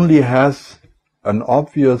 It only has an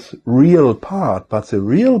obvious real part, but the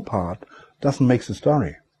real part doesn't make the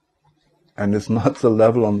story. And it's not the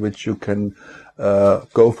level on which you can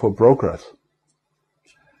go for progress.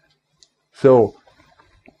 So,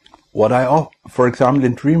 for example,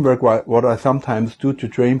 in dream work, what I sometimes do to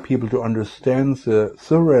train people to understand the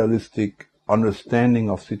surrealistic understanding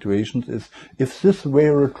of situations is, if this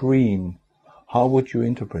were a dream, how would you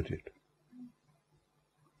interpret it?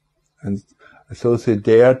 And so they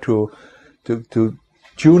dare to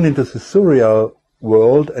tune into the surreal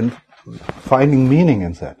world and finding meaning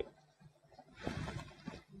in that.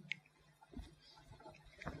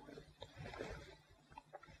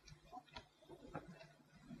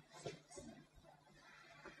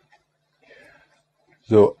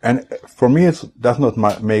 So, and for me, it does not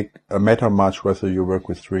matter much whether you work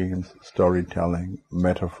with dreams, storytelling,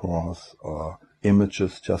 metaphors, or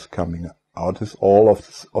images just coming out. It's all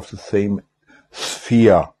of the same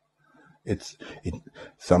sphere. It's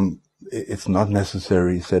not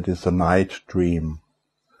necessary that it's a night dream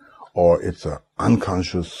or it's an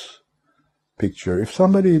unconscious picture. If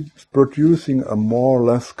somebody is producing a more or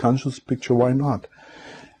less conscious picture, why not?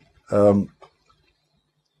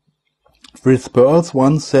 Fritz Perls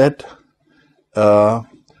once said,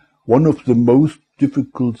 one of the most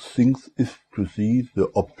difficult things is to see the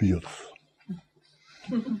obvious.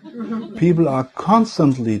 People are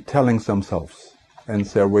constantly telling themselves and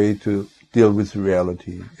their way to deal with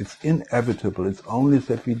reality. It's inevitable. It's only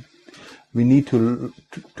that we need to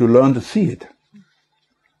learn to see it.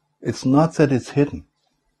 It's not that it's hidden.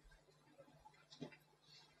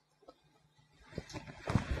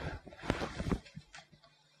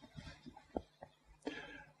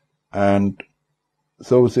 And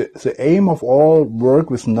so the aim of all work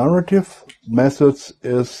with narrative methods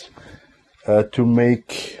is to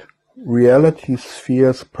make reality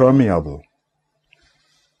spheres permeable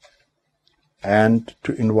and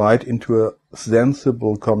to invite into a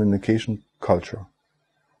sensible communication culture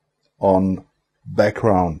on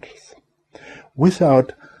background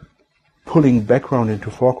without pulling background into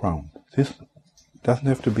foreground. This doesn't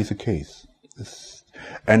have to be the case.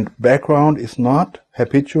 And background is not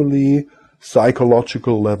habitually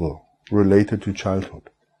psychological level related to childhood.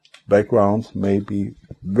 Backgrounds may be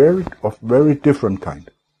of very different kind.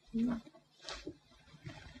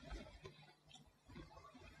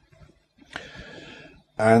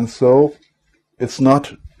 And so it's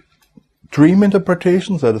not dream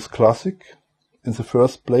interpretation that is classic in the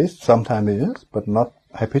first place. Sometimes it is, but not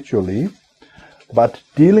habitually. But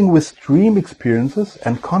dealing with dream experiences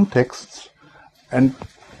and contexts and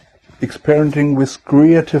experimenting with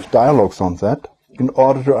creative dialogues on that in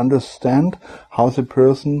order to understand how the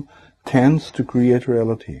person tends to create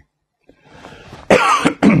reality.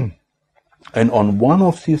 And on one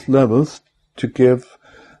of these levels, to give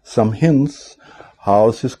some hints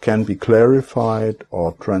how this can be clarified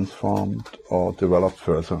or transformed or developed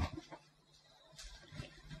further.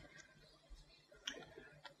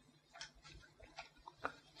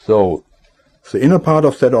 So, the inner part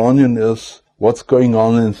of that onion is what's going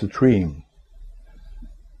on in the dream.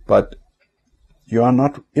 But you are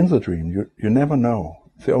not in the dream. You never know.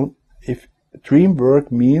 So if dream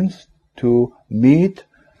work means to meet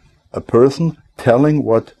a person telling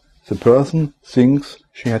what the person thinks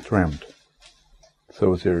she had dreamt.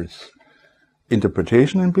 So there is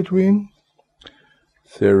interpretation in between.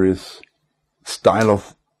 There is style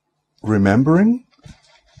of remembering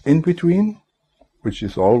in between, which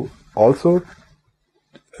is also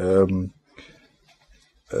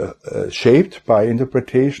shaped by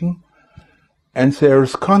interpretation, and there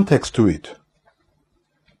is context to it.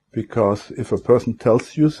 Because if a person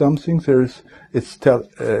tells you something, it's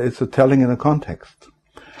a telling in a context,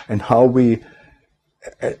 and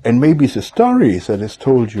and maybe the story that is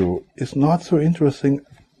told you is not so interesting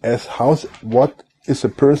as what is a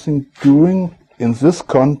person doing in this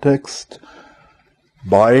context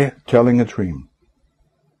by telling a dream.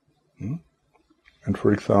 And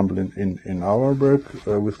for example, in our work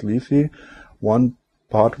with Lisi, one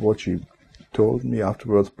part what she told me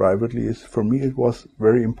afterwards privately is, for me it was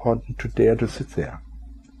very important to dare to sit there.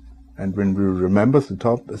 And when we remember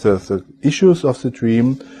the issues of the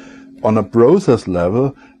dream on a process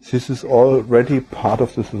level, this is already part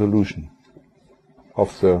of the solution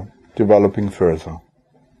of the developing further.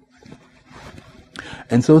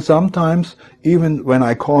 And so sometimes, even when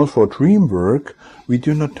I call for dream work, we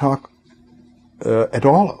do not talk at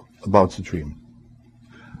all about the dream.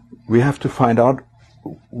 We have to find out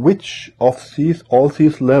which of all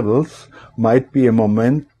these levels might be the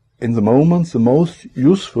most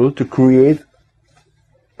useful to create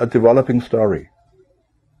a developing story.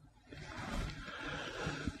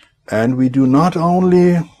 And we do not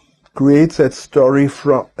only create that story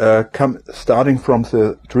starting from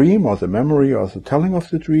the dream or the memory or the telling of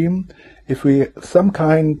the dream. If we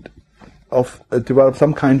develop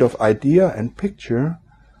some kind of idea and picture,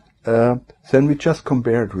 then we just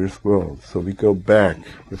compare it with worlds. So we go back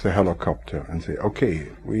with a helicopter and say, okay,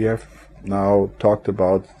 we have now talked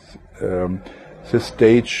about the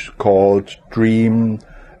stage called dream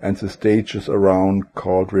and the stages around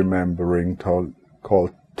called remembering, called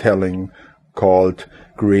telling, called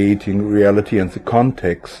creating reality and the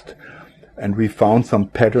context. And we found some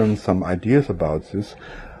patterns, some ideas about this.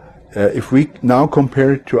 If we now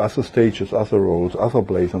compare it to other stages, other roles, other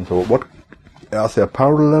plays and so on, what are there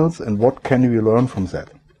parallels and what can we learn from that?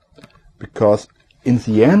 Because in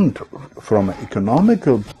the end, from an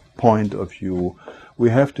economical point of view, we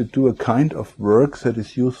have to do a kind of work that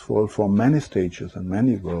is useful for many stages and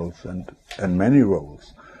many worlds and many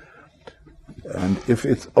roles. And if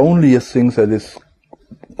it's only a thing that is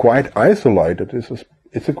quite isolated,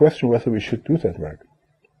 it's a question whether we should do that work.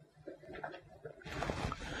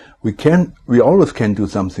 We always can do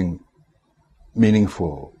something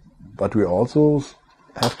meaningful, but we also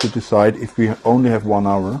have to decide, if we only have 1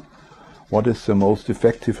 hour, what is the most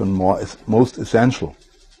effective and most essential.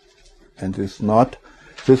 And this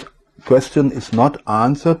question is not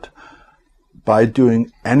answered by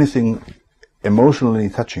doing anything emotionally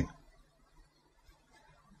touching.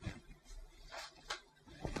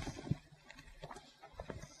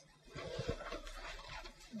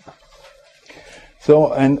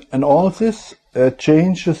 So, and all this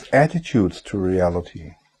changes attitudes to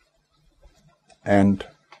reality and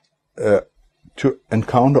to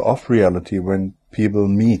encounter of reality when people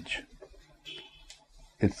meet.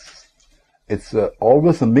 It's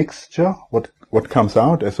always a mixture. What comes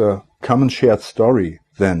out as a common shared story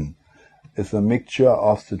then is a mixture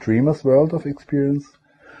of the dreamer's world of experience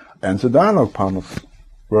and the dialogue partner's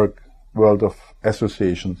world of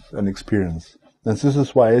associations and experience. And this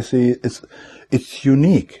is why I say it's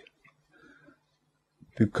unique,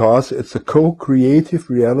 because it's a co-creative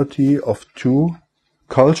reality of two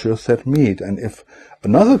cultures that meet. And if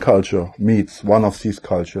another culture meets one of these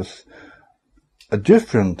cultures, a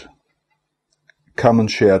different common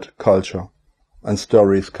shared culture and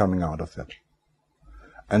stories coming out of that.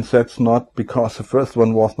 And that's not because the first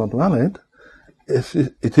one was not valid.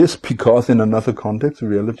 It is because in another context the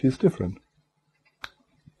reality is different.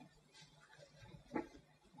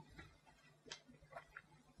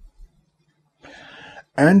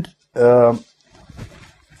 And it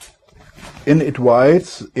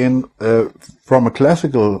invites from a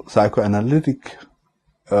classical psychoanalytic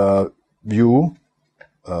view,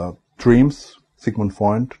 dreams, Sigmund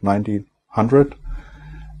Freud, 1900,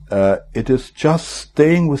 it is just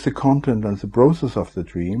staying with the content and the process of the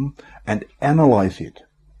dream and analyze it.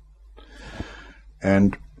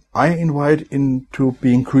 And I invite into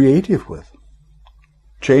being creative with.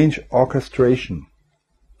 Change orchestration.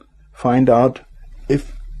 Find out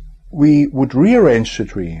if we would rearrange the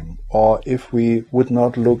dream, or if we would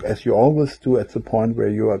not look, as you always do, at the point where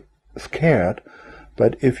you are scared,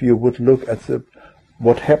 but if you would look at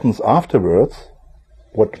what happens afterwards,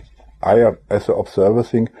 what I, as an observer,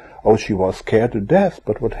 think, oh, she was scared to death,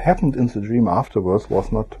 but what happened in the dream afterwards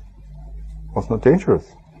was not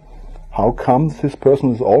dangerous. How come this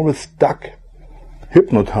person is always stuck,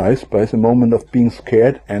 hypnotized by the moment of being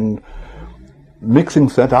scared and mixing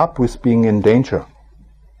that up with being in danger.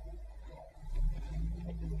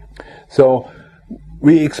 So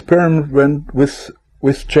we experiment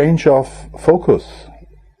with change of focus.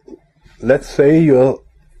 Let's say your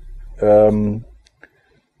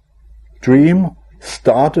dream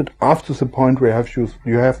started after the point where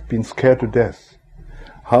you have been scared to death.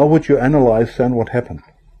 How would you analyze then what happened?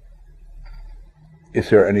 Is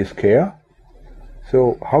there any scare?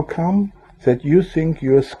 So how come that you think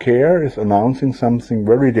your scare is announcing something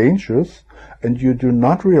very dangerous, and you do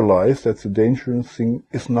not realize that the dangerous thing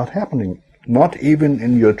is not happening, not even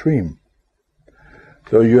in your dream?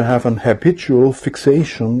 So you have an habitual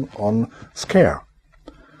fixation on scare.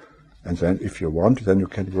 And then if you want, then you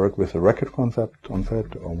can work with a record concept on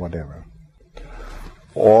that or whatever.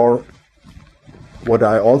 Or what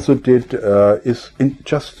I also did is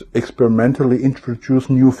just experimentally introduce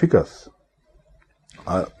new figures.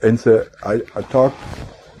 I talked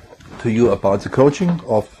to you about the coaching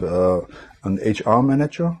of an HR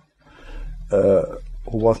manager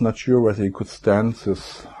who was not sure whether he could stand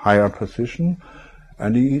this higher position,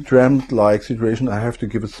 and he dreamt like situation, I have to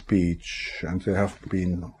give a speech, and there have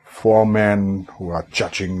been 4 men who are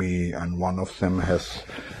judging me, and one of them has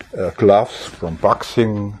gloves from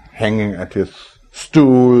boxing hanging at his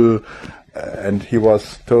stool, and he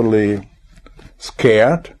was totally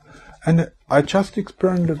scared. And I just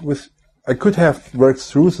experimented with, I could have worked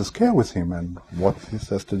through the scare with him and what this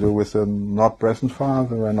has to do with a not present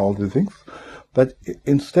father and all these things. But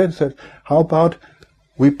instead said, how about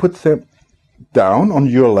we put them down on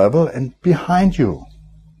your level and behind you?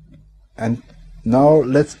 And now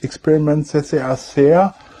let's experiment that they are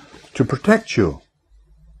there to protect you.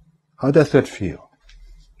 How does that feel?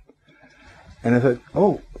 And I said,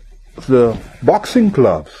 oh, the boxing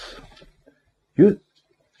gloves.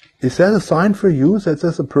 Is that a sign for you that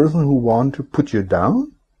there's a person who wants to put you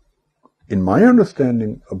down? In my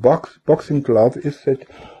understanding, a boxing glove is that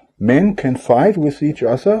men can fight with each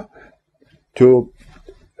other to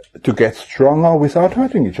get stronger without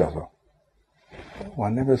hurting each other. Oh,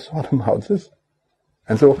 I never thought about this.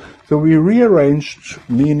 And so we rearranged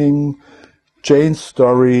meaning, chain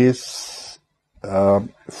stories,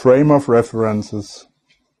 frame of references,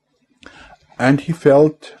 and he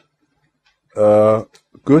felt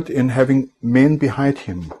good in having men behind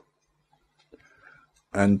him.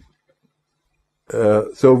 And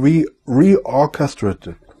so we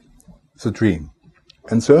reorchestrated the dream.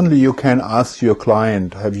 And certainly you can ask your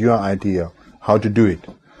client, have your idea how to do it.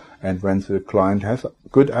 And when the client has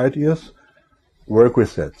good ideas, work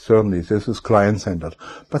with that. Certainly this is client-centered.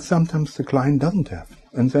 But sometimes the client doesn't have.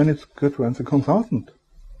 And then it's good when the consultant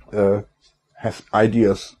has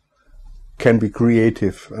ideas, can be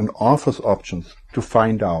creative and offers options to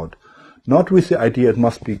find out. Not with the idea it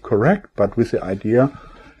must be correct, but with the idea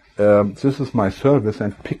this is my service,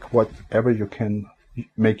 and pick whatever you can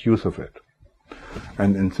make use of it.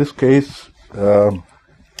 And in this case,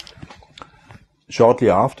 shortly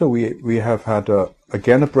after, we have had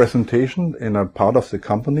again a presentation in a part of the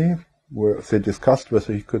company where they discussed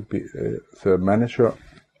whether he could be the manager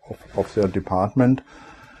of their department.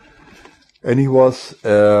 And he was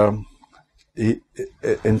in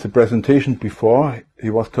the presentation before, he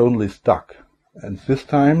was totally stuck. And this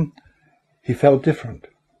time, he felt different.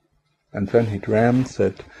 And then he dreamt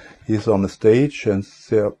that he's on a stage and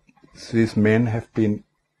these men have been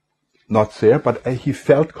not there, but he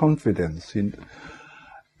felt confidence.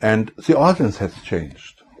 And the audience has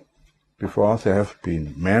changed. Before there have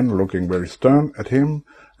been men looking very stern at him,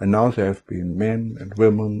 and now there have been men and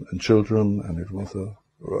women and children, and it was a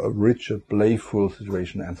rich, playful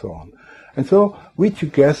situation, and so on. And so we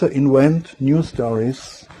together invent new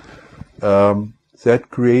stories that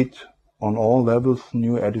create on all levels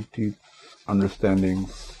new attitudes,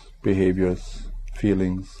 understandings, behaviors,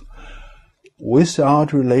 feelings,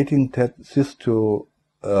 without relating this to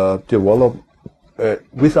develop,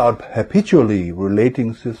 without habitually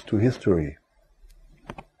relating this to history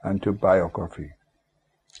and to biography.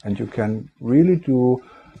 And you can really do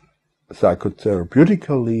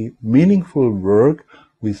psychotherapeutically meaningful work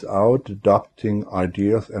without adopting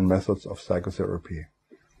ideas and methods of psychotherapy.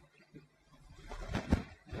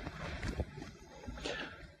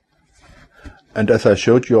 And as I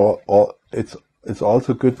showed you, it's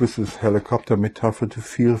also good with this helicopter metaphor to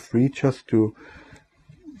feel free just to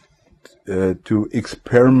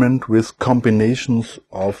experiment with combinations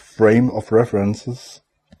of frame of references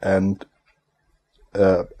and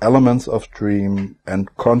elements of dream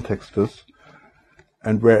and contexts,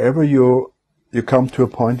 and wherever you come to a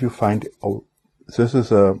point you find, oh, this is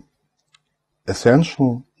a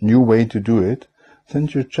essential new way to do it, then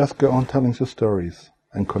you just go on telling the stories.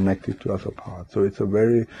 and connect it to other parts. So it's a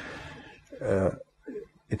very,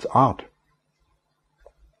 it's art.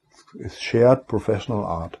 It's shared professional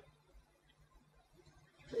art.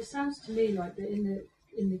 It sounds to me like that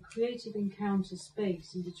in the creative encounter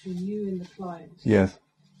space in between you and the client. Yes.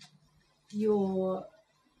 You're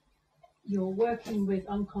working with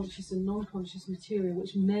unconscious and non-conscious material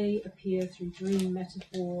which may appear through dream,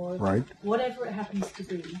 metaphor, right, whatever it happens to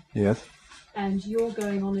be. Yes. And you're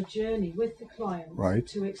going on a journey with the client, right,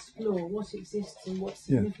 to explore what exists and what's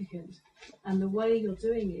significant. Yeah. And the way you're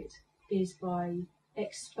doing it is by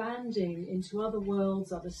expanding into other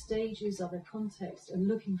worlds, other stages, other contexts, and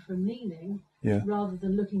looking for meaning, rather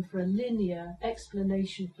than looking for a linear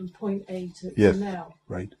explanation from point A to now.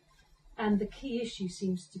 Right. And the key issue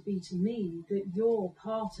seems to be, to me, that you're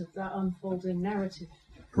part of that unfolding narrative.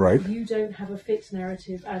 Right. You don't have a fixed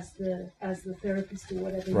narrative as the therapist or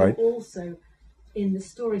whatever. Right. You're also in the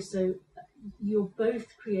story, so you're both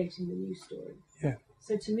creating the new story. Yeah.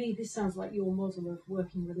 So to me, this sounds like your model of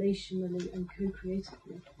working relationally and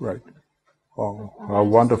co-creatively. Right. Oh, how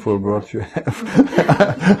wonderful words you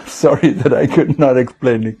have. Sorry that I could not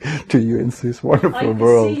explain it to you in these wonderful words.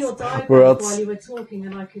 I could see your diagrams while you were talking,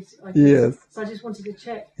 and I could. Yes. So I just wanted to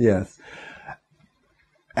check. Yes.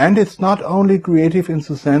 And it's not only creative in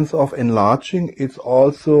the sense of enlarging, it's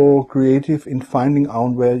also creative in finding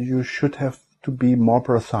out where you should have to be more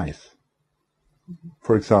precise.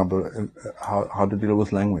 For example, how to deal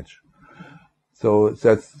with language. So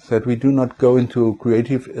that we do not go into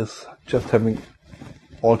creative is just having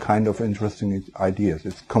all kind of interesting ideas.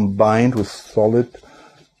 It's combined with solid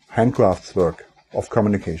handcrafts work of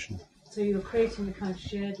communication. So you're creating a kind of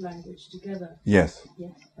shared language together. Yes.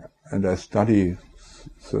 And I study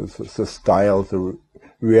the style, the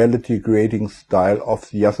reality creating style of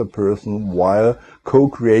the other person while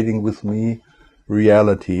co-creating with me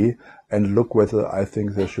reality, and look whether I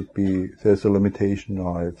think there's a limitation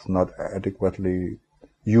or it's not adequately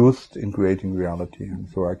used in creating reality. And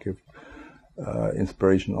so I give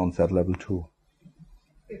inspiration on that level too.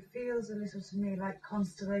 It feels a little to me like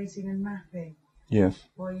constellating and mapping. Yes.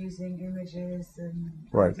 Or using images and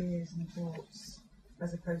right. ideas and thoughts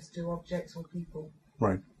as opposed to objects or people.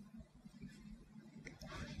 Right.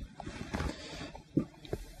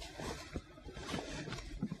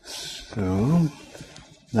 So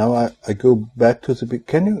now I go back to the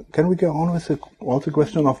can we go on with the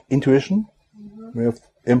question of intuition? Mm-hmm. We have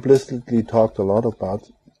implicitly talked a lot about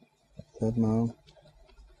that now.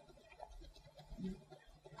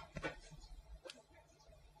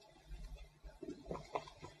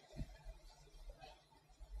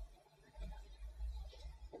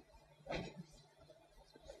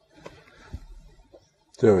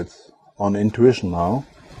 So it's on intuition now.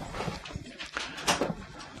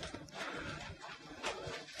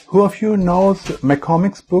 Who of you knows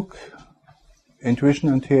McCormick's book, Intuition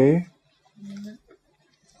and TA? Mm-hmm.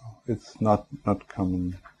 It's not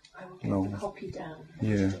common. I will get the copy down.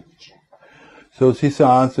 Yeah. So these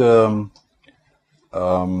are the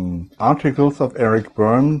articles of Eric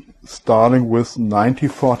Berne, starting with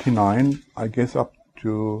 1949, I guess up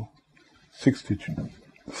to 62.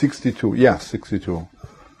 62, yeah, 62.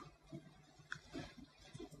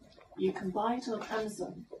 You can buy it on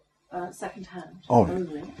Amazon, second hand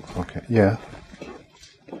only. Okay, yeah.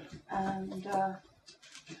 And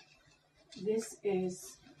this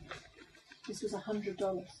was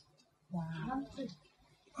 $100. Wow.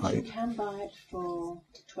 You can buy it for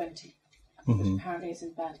 $20. Mm-hmm. Apparently it's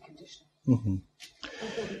in bad condition. Mm-hmm. I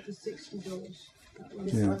got it for $60.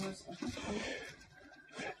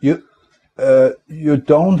 You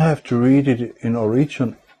don't have to read it in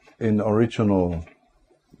original,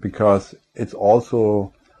 because it's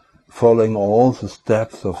also following all the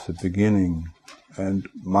steps of the beginning, and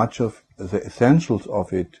much of the essentials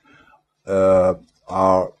of it are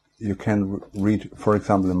you can read. For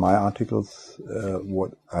example, in my articles,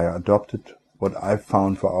 what I adopted, what I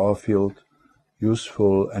found for our field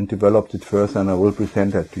useful, and developed it first, and I will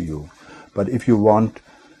present that to you. But if you want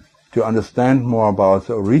to understand more about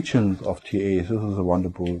the origins of TA, this is a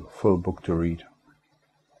wonderful full book to read.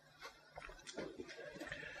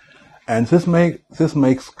 And this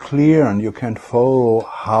makes clear, and you can follow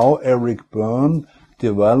how Eric Berne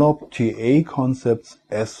developed TA concepts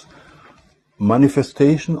as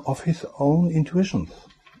manifestation of his own intuitions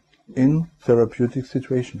in therapeutic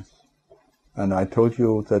situations. And I told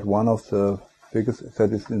you that one of the figures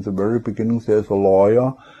that is in the very beginning, there's a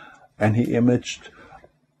lawyer, and he imaged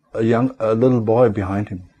a little boy behind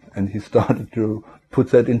him, and he started to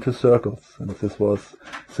put that into circles, and this was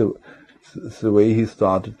the way he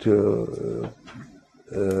started to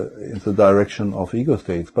in the direction of ego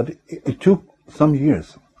states. But it took some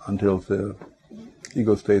years until the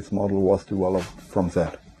ego states model was developed from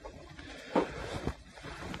that.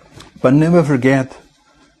 But never forget,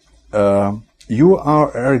 you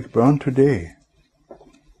are Eric Berne today.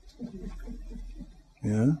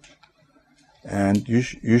 Yeah? And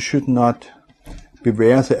you should not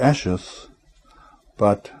beware the ashes,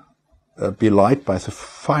 but be light by the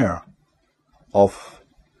fire of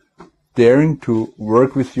daring to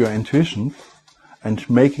work with your intuitions and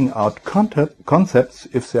making out concepts,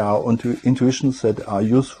 if there are intuitions that are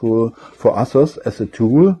useful for others as a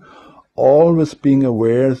tool, always being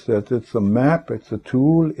aware that it's a map, it's a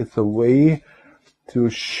tool, it's a way to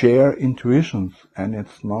share intuitions, and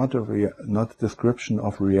it's not a description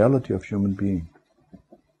of reality of human being.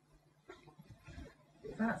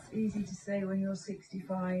 That's easy to say when you're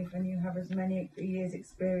 65 and you have as many years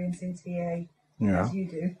experience in TA as you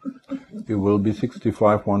do. You will be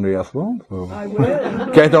 65 one day as well. So I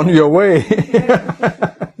will. Get on your way.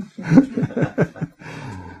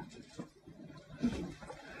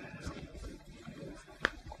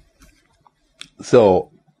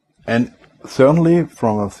 So, and certainly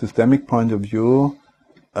from a systemic point of view,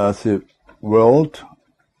 the world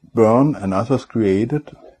Berne and others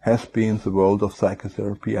created has been the world of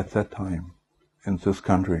psychotherapy at that time in this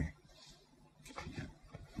country.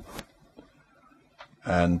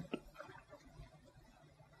 And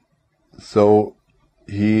so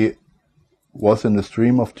he was in the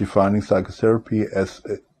stream of defining psychotherapy as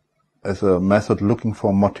a method looking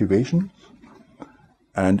for motivation.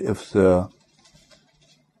 And if the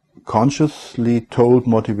consciously told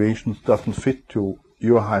motivations doesn't fit to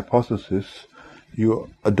your hypothesis, you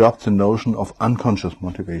adopt the notion of unconscious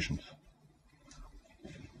motivations.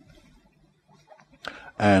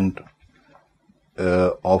 And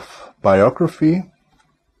of biography,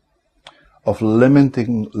 of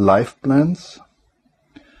limiting life plans,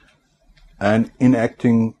 and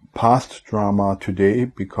enacting past drama today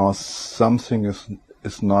because something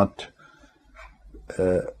is not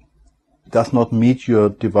does not meet your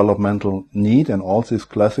developmental need, and all these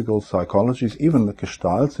classical psychologies, even the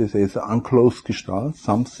Gestalt, they say it's an unclosed Gestalt,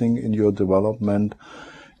 something in your development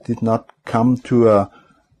did not come to a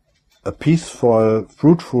peaceful,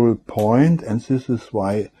 fruitful point, and this is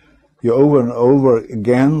why you over and over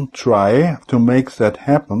again try to make that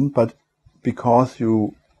happen, but because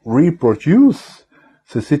you reproduce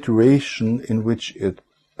the situation in which it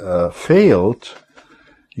failed,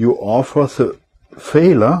 you offer the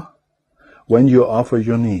failure when you offer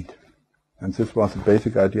your need. And this was the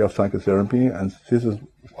basic idea of psychotherapy, and this is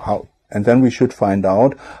how, and then we should find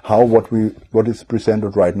out how what is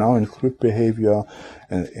presented right now in script behavior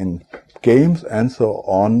and in games and so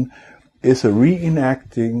on is a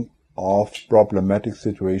reenacting of problematic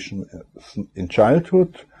situations in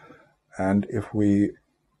childhood. And if we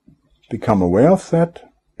become aware of that,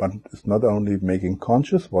 but it's not only making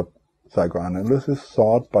conscious what psychoanalysis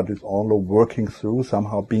thought, but it's also working through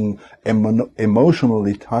somehow being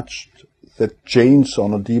emotionally touched, that changed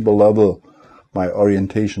on a deeper level my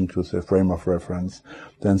orientation to the frame of reference,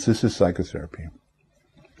 then this is psychotherapy.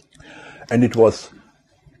 And it was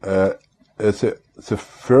the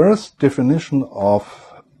first definition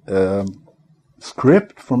of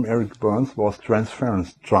script from Eric Bernes was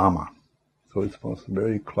transference drama. So it was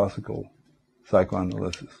very classical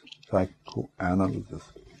psychoanalysis.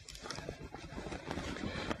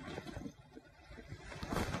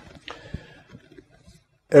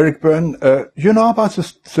 Eric Berne, you know about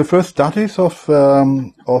the first studies of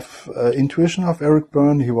intuition of Eric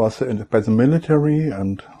Berne? He was by the military,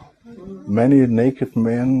 and many naked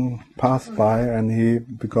men passed by,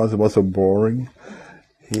 and because it was so boring,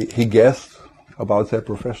 he guessed about their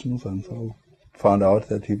professions, and so found out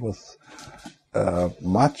that he was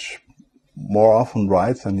much more often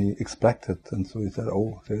right than he expected. And so he said,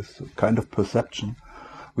 oh, there's a kind of perception.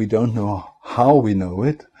 We don't know how we know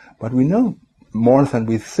it, but we know more than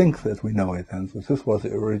we think that we know it. And so this was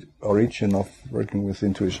the origin of working with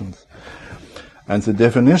intuitions. And the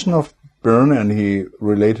definition of Berne, and he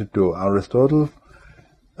related to Aristotle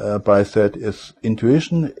by that, is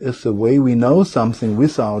intuition is the way we know something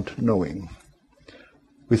without knowing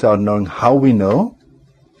how we know.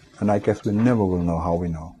 And I guess we never will know how we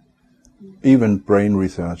know. Even brain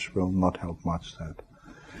research will not help much that.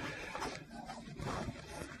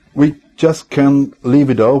 We just can leave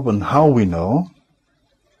it open how we know,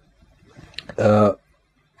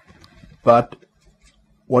 but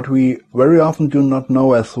what we very often do not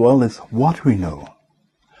know as well is what we know.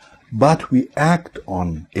 But we act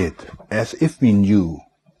on it as if we knew.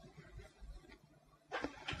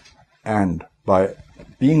 And by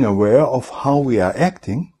being aware of how we are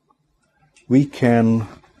acting, we can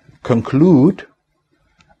conclude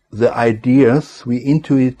the ideas we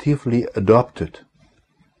intuitively adopted.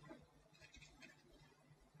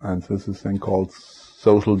 And this is then called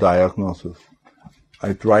social diagnosis.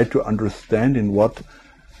 I try to understand in what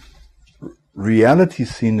reality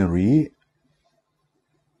scenery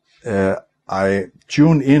I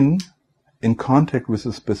tune in contact with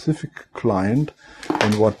a specific client,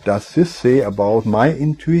 and what does this say about my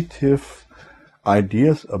intuitive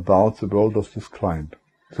ideas about the world of this client.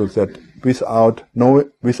 So that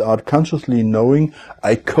without consciously knowing,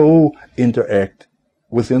 I co-interact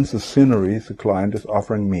within the scenery the client is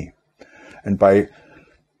offering me. And by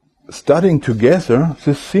studying together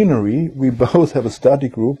this scenery, we both have a study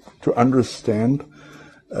group to understand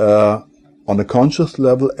on a conscious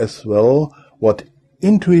level as well what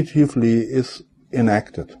intuitively is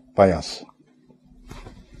enacted by us.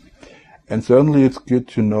 And certainly it's good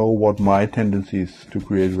to know what my tendencies to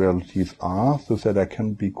create realities are, so that I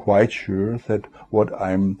can be quite sure that what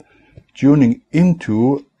I'm tuning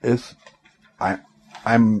into is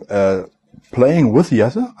I'm playing with the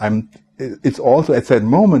other. It's also at that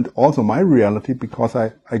moment also my reality because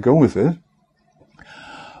I go with it.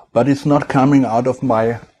 But it's not coming out of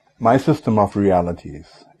my system of realities.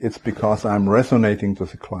 It's because I'm resonating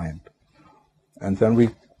with the client. And then we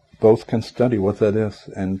both can study what that is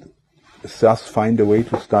and thus find a way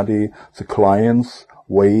to study the client's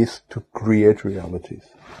ways to create realities.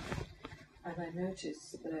 And I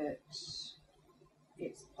notice that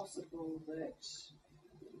it's possible that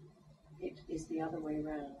it is the other way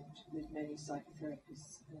around with many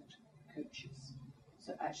psychotherapists and coaches.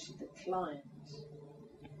 So actually the client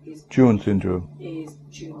is tunes into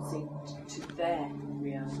their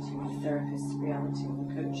reality, the therapist's reality, or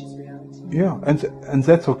the coach's reality. Yeah, and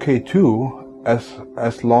that's okay too,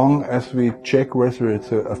 as long as we check whether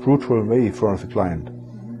it's a fruitful way for the client.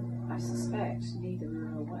 I suspect neither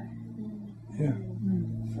are aware. Yeah.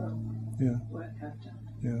 From work I've done.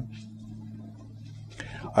 Yeah.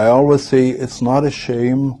 I always say it's not a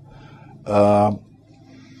shame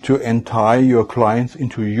to entie your clients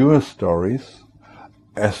into your stories,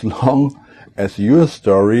 as long as your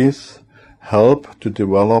stories help to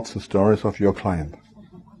develop the stories of your client.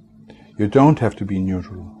 You don't have to be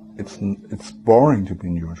neutral. It's boring to be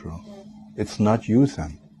neutral. It's not you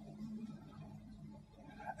then.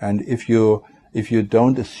 And if you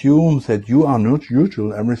don't assume that you are not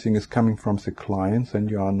neutral, everything is coming from the client, then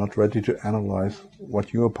you are not ready to analyze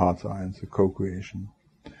what your parts are in the co-creation.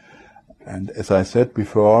 And as I said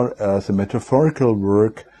before, the metaphorical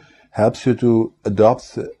work helps you to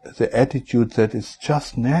adopt the attitude that is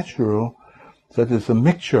just natural, that is a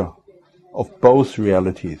mixture of both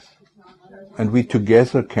realities. And we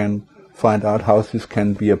together can find out how this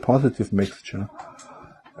can be a positive mixture.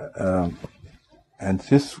 And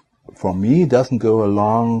this, for me, doesn't go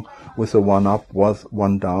along with a one-up,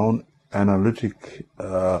 one-down analytic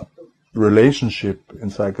relationship in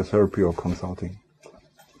psychotherapy or consulting.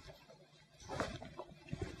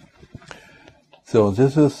 So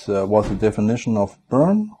this was the definition of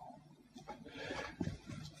Berne.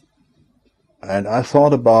 And I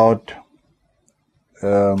thought about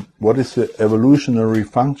what is the evolutionary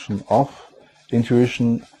function of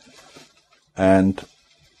intuition, and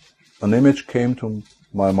an image came to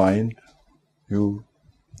my mind.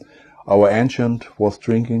 Our ancient was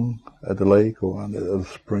drinking at a lake or at a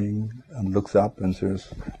spring and looks up and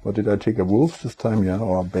says, what did I take, a wolf this time? Yeah,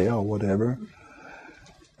 or a bear or whatever.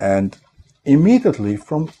 And immediately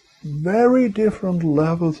from very different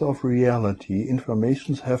levels of reality,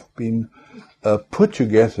 informations have been put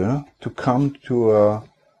together to come to a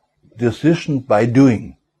decision by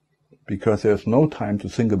doing, because there's no time to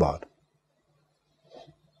think about.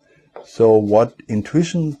 So what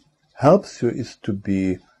intuition helps you is to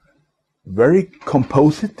be very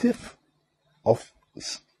compositive of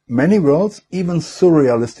many worlds, even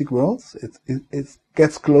surrealistic worlds. It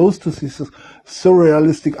gets close to this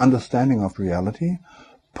surrealistic understanding of reality,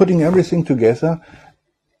 putting everything together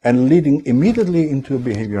and leading immediately into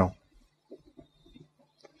behavior.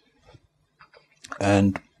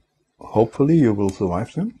 And hopefully you will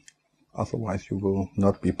survive them. Otherwise you will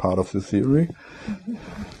not be part of the theory.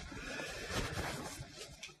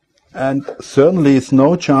 And certainly it's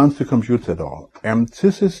no chance to compute that all. And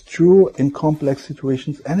this is true in complex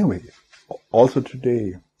situations anyway. Also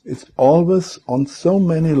today. It's always on so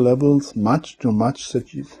many levels, much too much,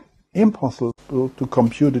 that it's impossible to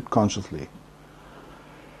compute it consciously.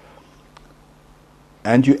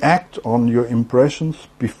 And you act on your impressions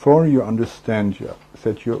before you understand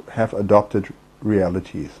that you have adopted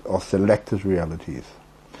realities or selected realities.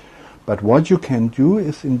 But what you can do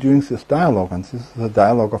is, in doing this dialogue, and this is a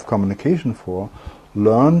dialogue of communication for,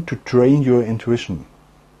 learn to train your intuition.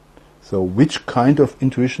 So which kind of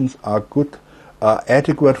intuitions are good, are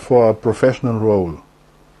adequate for a professional role?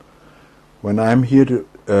 When I'm here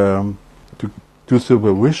to do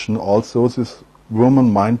supervision, also this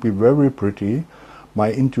woman might be very pretty.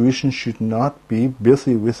 My intuition should not be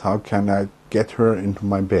busy with how can I get her into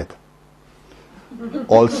my bed.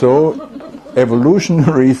 Also,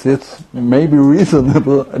 evolutionary, it's maybe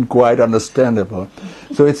reasonable and quite understandable.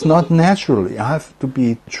 So it's not natural. I have to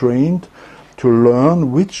be trained to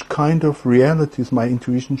learn which kind of realities my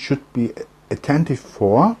intuition should be attentive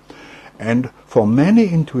for. And for many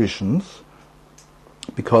intuitions,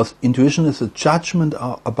 because intuition is a judgment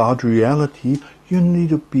about reality, you need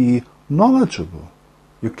to be knowledgeable.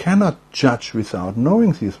 You cannot judge without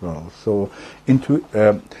knowing these worlds. So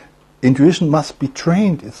intuition must be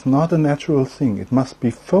trained. It's not a natural thing. It must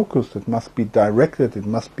be focused. It must be directed. It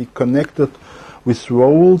must be connected with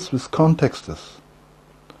roles, with contexts.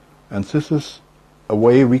 And this is a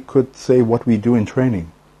way we could say what we do in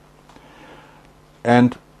training.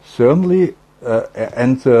 And certainly,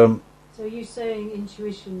 so you're saying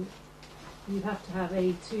intuition, you have to have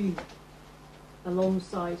A2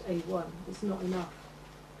 alongside A1. It's not enough.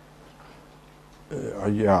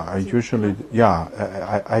 I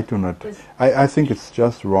do not. I think it's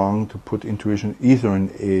just wrong to put intuition either in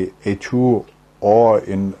A2 or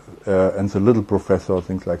in the little professor or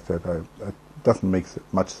things like that. That doesn't make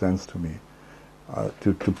much sense to me.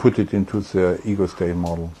 To put it into the ego state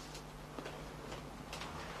model.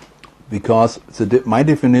 Because my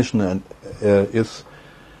definition is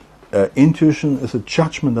intuition is a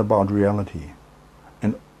judgment about reality,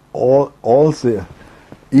 and all the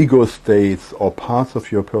ego states or parts of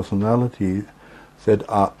your personality that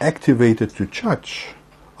are activated to judge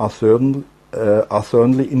are certainly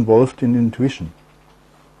involved in intuition.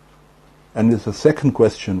 And it's a second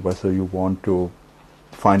question whether you want to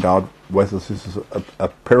find out whether this is a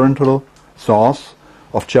parental source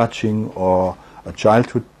of judging or a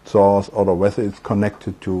childhood source, or whether it's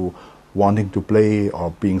connected to wanting to play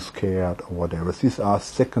or being scared or whatever. These are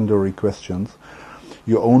secondary questions.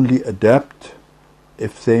 You only adapt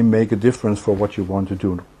if they make a difference for what you want to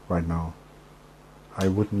do right now. I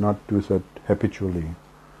would not do that habitually.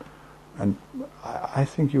 And I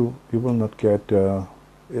think you will not get, you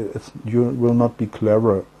will not be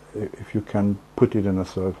clever if you can put it in a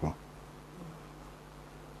circle.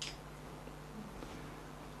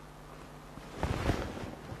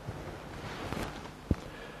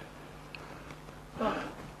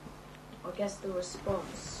 I guess the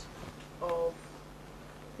response of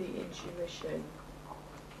the intuition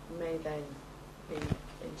may then be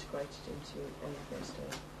integrated into an ego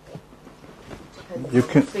state, depending on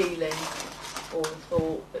the feeling or the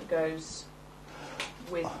thought that goes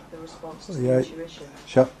with the response to the intuition.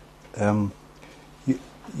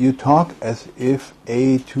 You talk as if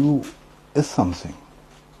A2 is something.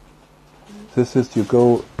 This is you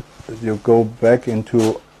go back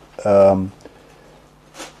into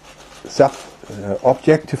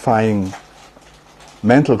objectifying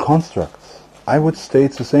mental constructs. I would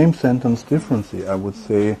state the same sentence differently. I would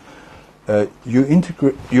say you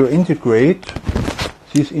integrate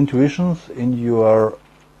these intuitions in your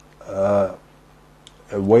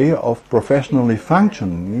way of professionally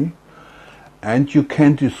functioning, and you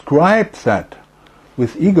can describe that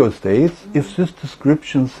with ego states if this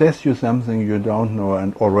description says you something you don't know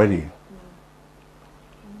and already.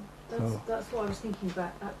 That's what I was thinking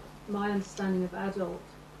about. My understanding of adult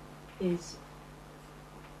is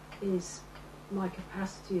my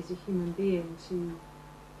capacity as a human being to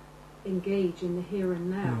engage in the here and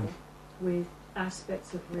now with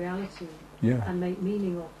aspects of reality and make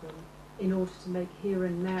meaning of them in order to make here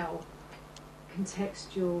and now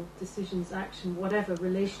contextual decisions, action, whatever,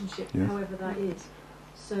 relationship, however that is.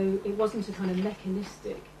 So it wasn't a kind of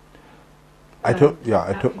mechanistic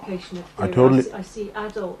application of theory. I see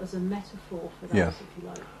adult as a metaphor for that, if you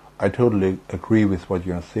like. I totally agree with what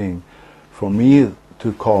you are saying. For me,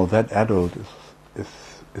 to call that adult is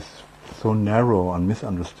so narrow and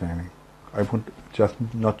misunderstanding. I would just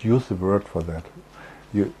not use the word for that.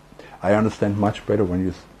 I understand much better when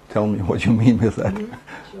you tell me what you mean with that.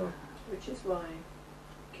 Sure. Which is why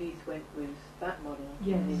Keith went with that model,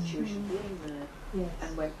 and intuition being there,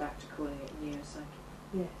 and went back to calling it neuropsychic.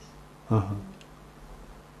 Yes. Uh-huh.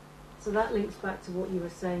 So that links back to what you were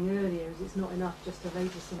saying earlier, is it's not enough just to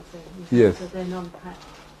label something. Yes. To then unpack.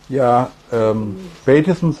 Yeah,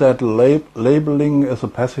 Bateson said labeling is a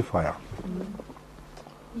pacifier.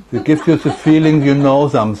 It gives you the feeling you know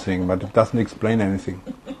something, but it doesn't explain anything.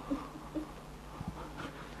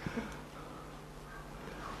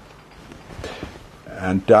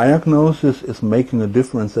 And diagnosis is making a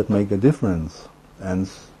difference that make a difference. And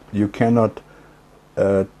you cannot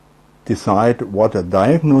decide what a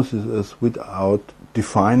diagnosis is without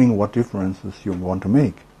defining what differences you want to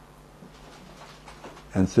make.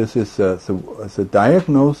 And this is the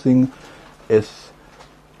diagnosing is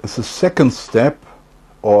a second step,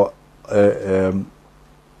 or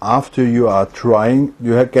after you are trying,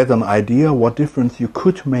 you get an idea what difference you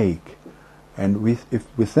could make. And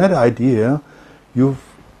with that idea, you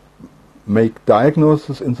make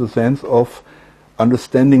diagnosis in the sense of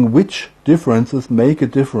understanding which differences make a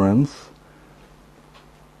difference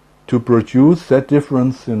to produce that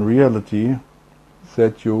difference in reality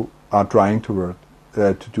that you are trying to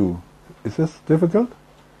do. Is this difficult? Do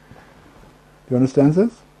you understand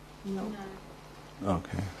this? No.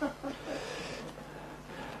 Okay.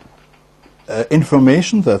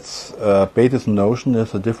 Information, that's Beatty's notion,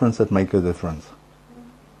 is a difference that makes a difference.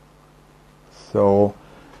 So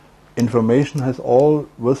information has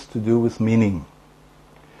always to do with meaning.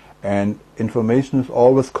 And information is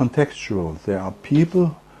always contextual. There are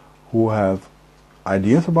people who have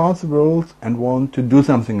ideas about the world and want to do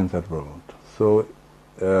something in that world. So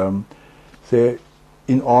they,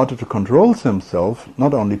 in order to control themselves,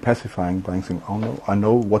 not only pacifying by saying, oh no, I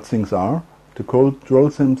know what things are, to control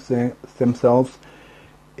themselves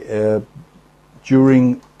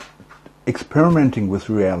during experimenting with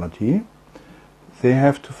reality, they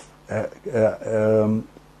have to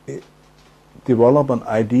develop an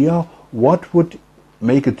idea what would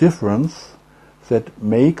make a difference that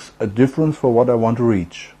makes a difference for what I want to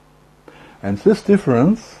reach. And this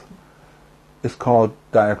difference is called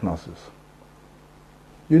diagnosis.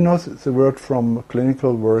 You know the word from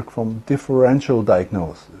clinical work, from differential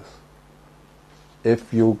diagnosis.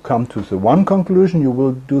 If you come to the one conclusion, you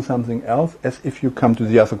will do something else as if you come to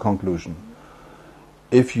the other conclusion.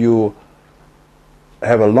 If you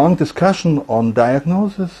have a long discussion on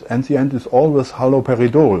diagnosis and the end is always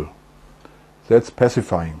haloperidol, that's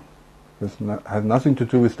pacifying. It has nothing to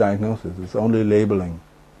do with diagnosis. It's only labeling,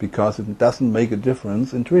 because it doesn't make a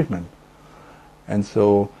difference in treatment. And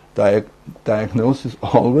so diagnosis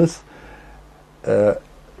always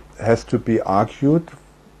has to be argued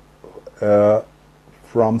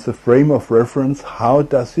from the frame of reference, how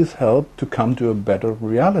does this help to come to a better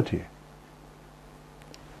reality?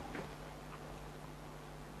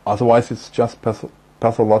 Otherwise it's just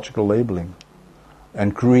pathological labeling,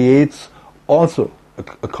 and creates also a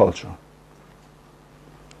culture.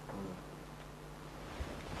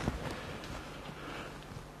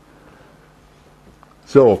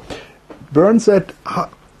 So, Berne said,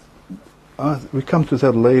 we come to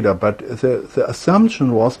that later, but the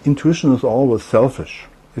assumption was intuition is always selfish.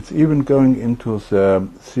 It's even going into the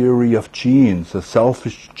theory of genes, the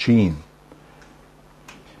selfish gene.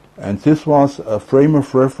 And this was a frame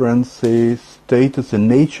of reference. They stated the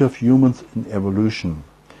nature of humans in evolution.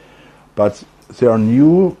 But there are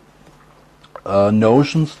new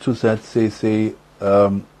notions to that. They say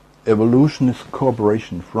evolution is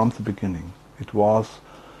cooperation from the beginning. It was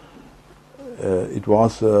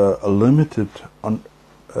a limited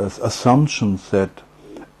assumption that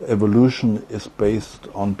evolution is based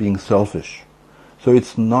on being selfish. So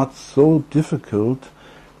it's not so difficult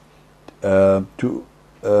to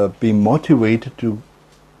be motivated to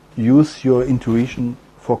use your intuition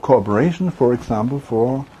for cooperation, for example,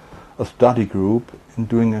 for a study group in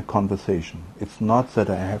doing a conversation. It's not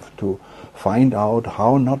that I have to find out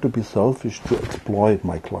how not to be selfish to exploit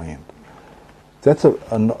my client. That's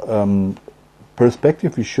a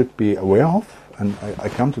perspective we should be aware of, and I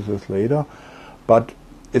come to this later, but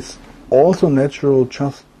it's also natural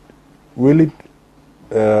just really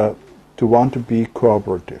to want to be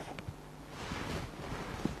cooperative.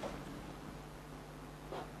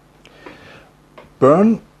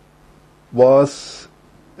 Berne was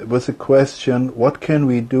a question, what can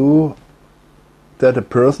we do that a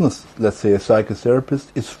person, let's say a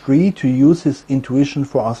psychotherapist, is free to use his intuition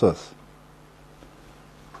for others?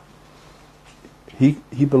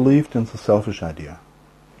 He believed in the selfish idea.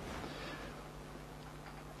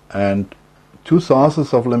 And two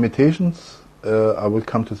sources of limitations, I will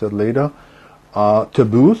come to that later, are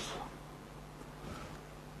taboos.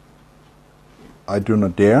 I do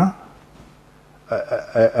not dare.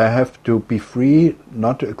 I have to be free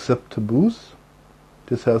not to accept taboos.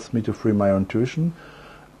 This helps me to free my intuition.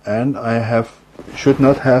 And I should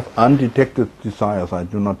not have undetected desires I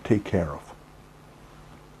do not take care of.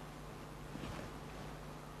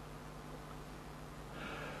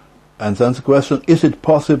 And then the question, is it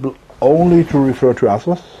possible only to refer to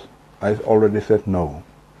others? I already said no.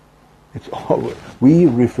 It's always, we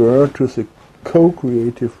refer to the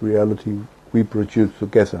co-creative reality we produce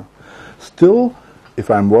together. Still, if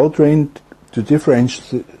I'm well trained to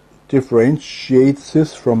differentiate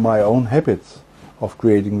this from my own habits of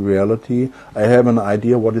creating reality, I have an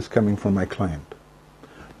idea what is coming from my client.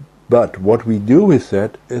 But what we do with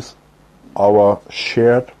that is our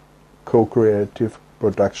shared co-creative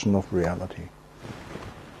production of reality.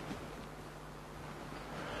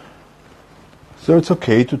 So it's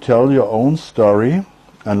okay to tell your own story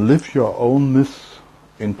and live your own myths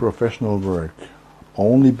in professional work.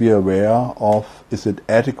 Only be aware of, is it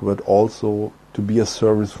adequate also to be a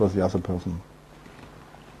service for the other person?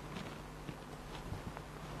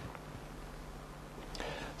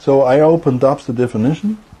 So I opened up the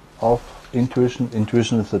definition of intuition.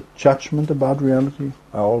 Intuition is a judgment about reality.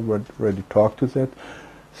 I already talked to that.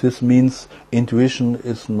 This means intuition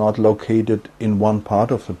is not located in one part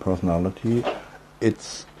of the personality.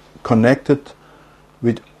 It's connected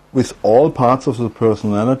with all parts of the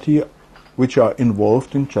personality which are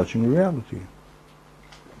involved in judging reality.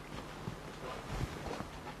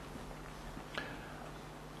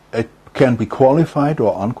 It can be qualified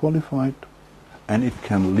or unqualified, and it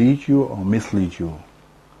can lead you or mislead you.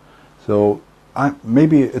 So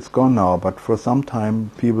maybe it's gone now, but for some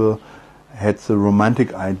time people had the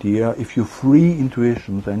romantic idea, if you free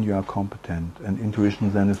intuition, then you are competent, and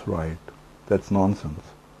intuition then is right. That's nonsense.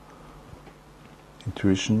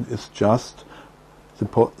 Intuition is just the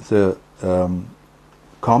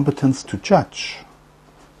competence to judge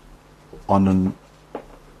on an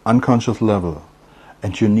unconscious level.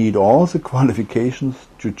 And you need all the qualifications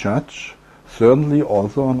to judge, certainly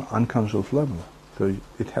also on unconscious level. So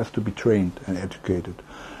it has to be trained and educated.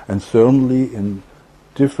 And certainly in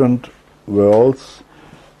different worlds,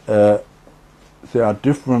 there are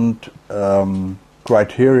different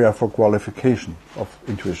criteria for qualification of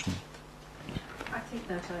intuition. I think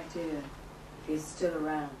that idea is still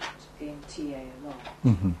around in TA a lot,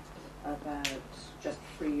 about just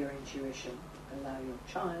free your intuition, allow your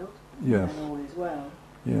child, and all is well.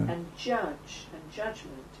 Yeah. And judge and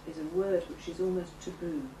judgment is a word which is almost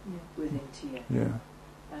taboo within TA, and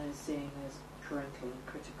is seen as parental and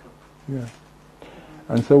critical. Yeah.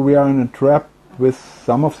 And so we are in a trap with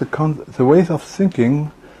some of the ways of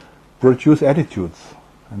thinking produce attitudes,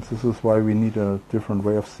 and this is why we need a different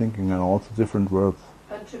way of thinking and also different words.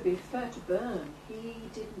 And to be fair to Berne, he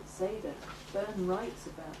didn't say that. Berne writes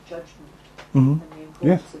about judgment and the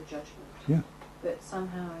importance of judgment. Yeah. But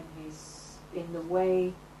somehow in the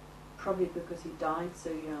way, probably because he died so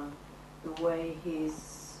young, the way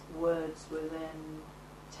his words were then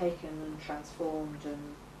taken and transformed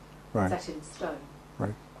and set in stone.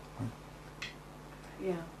 Right.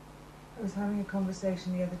 Yeah. I was having a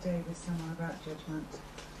conversation the other day with someone about judgment,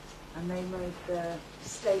 and they made the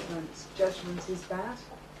statement, judgment is bad.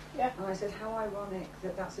 Yeah. And I said, how ironic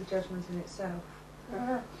that that's a judgment in itself.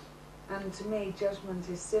 And to me, judgment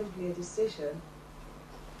is simply a decision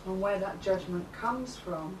on where that judgment comes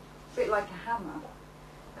from. A bit like a hammer.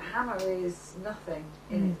 A hammer is nothing.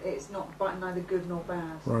 It's not neither good nor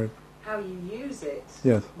bad. Right. How you use it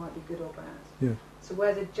might be good or bad. Yes. So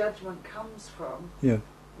where the judgment comes from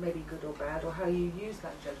may be good or bad, or how you use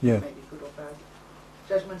that judgment may be good or bad.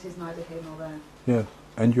 Judgment is neither here nor there. Yes.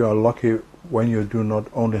 And you are lucky when you do not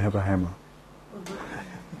only have a hammer.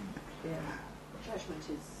 Judgment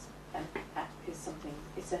is something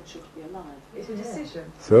essential to be alive. It's a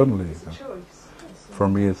decision. Certainly. It's a choice. For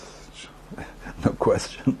me, it's no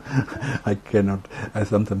question. I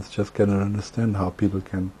sometimes just cannot understand how people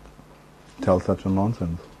can tell such a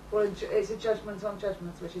nonsense. Well, it's a judgment on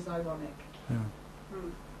judgments, which is ironic. Yeah.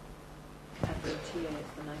 And in TA,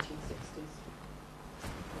 it's the 1960s.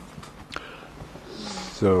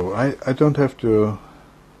 So I don't have to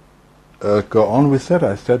go on with that.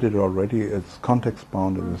 I said it already. It's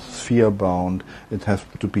context-bound, it's sphere-bound, it has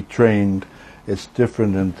to be trained. It's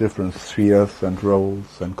different in different spheres and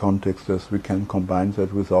roles and contexts. We can combine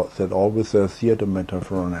that with always a theater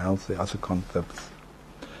metaphor and else the other concepts.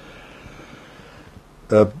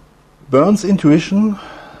 Berne's intuition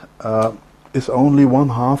is only one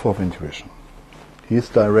half of intuition. He is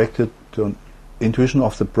directed to an intuition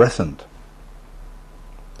of the present.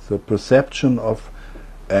 The perception of,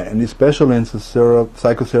 and especially in the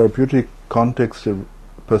psychotherapeutic context, the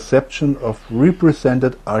perception of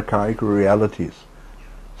represented archaic realities.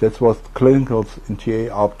 That's what clinicals in TA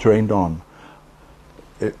are trained on.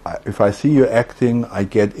 If I see you acting, I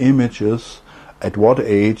get images at what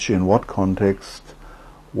age, in what context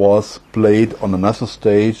was played on another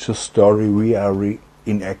stage, the story we are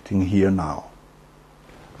reenacting here now.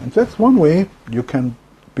 And that's one way you can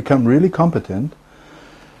become really competent.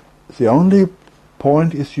 The only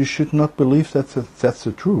point is you should not believe that's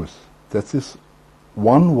the truth. That is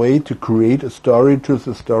one way to create a story to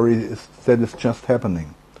the story that is just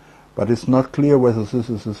happening. But it's not clear whether this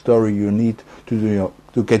is a story you need to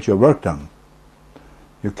get your work done.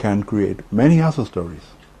 You can create many other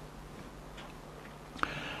stories.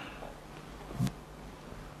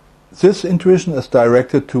 This intuition is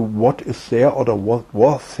directed to what is there or what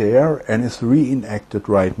was there and is reenacted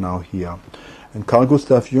right now here. And Carl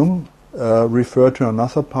Gustav Jung referred to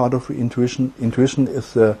another part of intuition. Intuition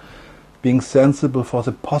is being sensible for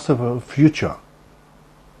the possible future.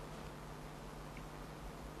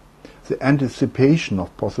 The anticipation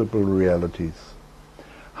of possible realities.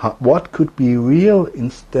 What could be real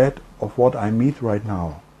instead of what I meet right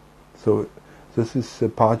now? So this is the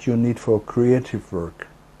part you need for creative work.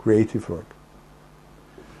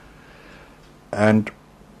 And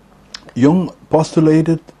Jung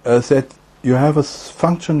postulated that you have a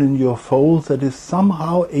function in your soul that is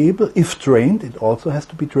somehow able, if trained, it also has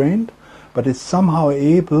to be trained, but it's somehow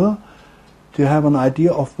able to have an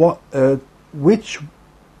idea of which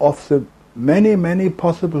of the many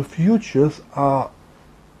possible futures are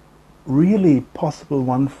really possible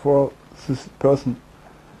one for this person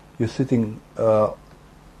you're sitting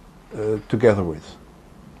together with.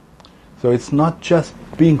 So it's not just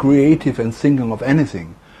being creative and thinking of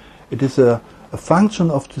anything. It is a function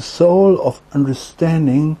of the soul of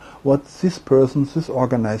understanding what this person, this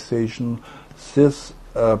organization, this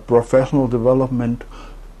professional development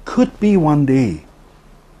could be one day.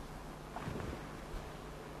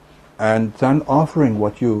 And then offering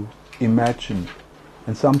what you imagine.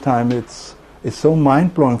 And sometimes it's so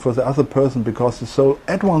mind-blowing for the other person because the soul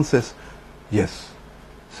at once says, yes,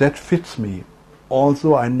 that fits me.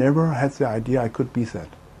 Also, I never had the idea I could be that.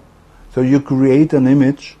 So you create an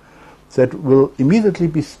image that will immediately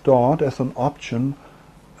be stored as an option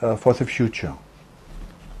for the future.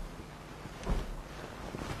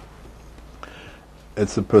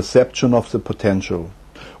 It's a perception of the potential.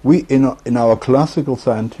 We, in our classical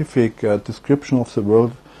scientific description of the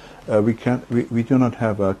world, we do not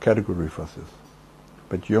have a category for this.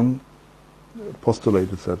 But Jung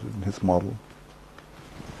postulated that in his model.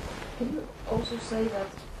 Can you also say that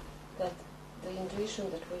the intuition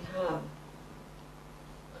that we have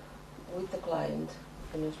with the client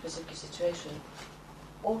in a specific situation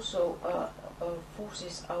also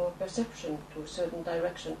forces our perception to a certain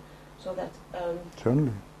direction, so that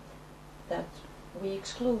certainly that we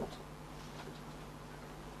exclude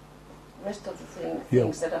rest of the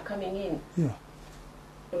things that are coming in. Yeah.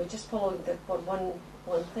 We're just following that one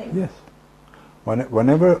thing. Yes.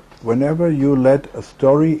 Whenever you let a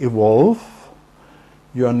story evolve,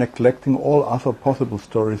 you are neglecting all other possible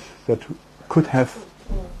stories that could have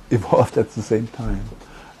evolved at the same time.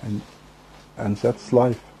 And that's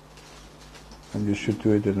life. And you should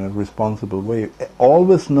do it in a responsible way.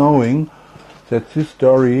 Always knowing that this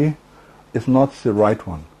story is not the right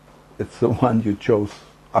one. It's the one you chose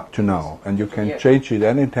up to now. And you can change it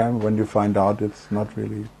anytime when you find out it's not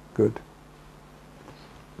really good.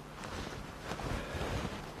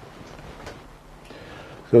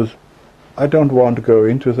 So I don't want to go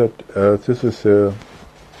into that. This is a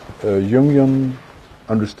Jungian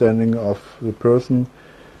understanding of the person.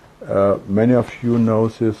 Many of you know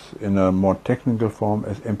this in a more technical form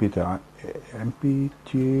as MBTI.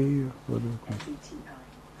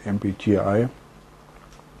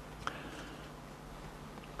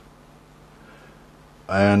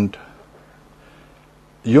 And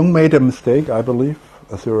Jung made a mistake, I believe,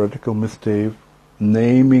 a theoretical mistake,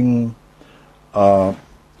 naming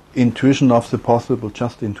intuition of the possible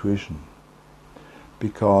just intuition.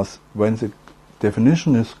 Because when the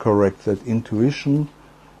definition is correct that intuition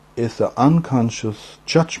is an unconscious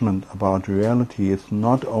judgment about reality, it's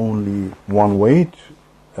not only one way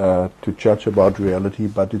to judge about reality,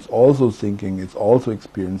 but it's also thinking, it's also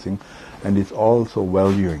experiencing, and it's also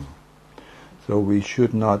valuing. So we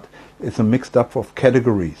should not, it's a mixed up of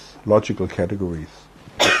categories, logical categories.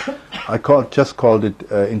 I just called it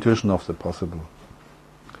intuition of the possible.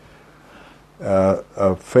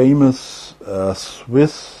 A famous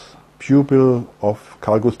Swiss pupil of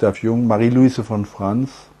Carl Gustav Jung, Marie-Louise von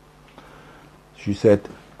Franz, she said,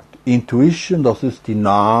 Intuition, das ist die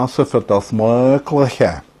Nase für das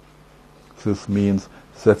Mögliche. This means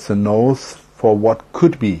that's a nose for what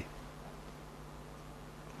could be.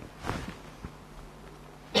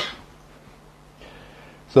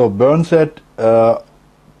 So Bernd said,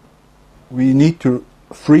 we need to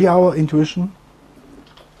free our intuition,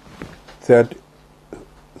 that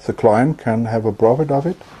the client can have a profit of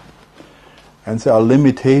it, and there are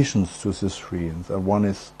limitations to this freedom. One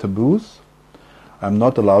is taboos. I'm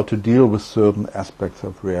not allowed to deal with certain aspects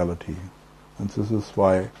of reality, and this is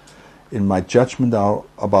why in my judgment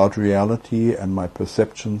about reality and my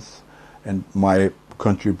perceptions and my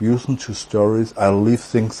contribution to stories, I leave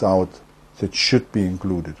things out that should be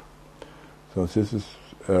included. So this is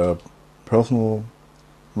personal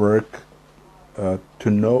work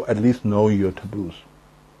to at least know your taboos.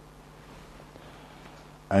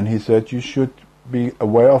 And he said you should be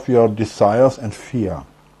aware of your desires and fear.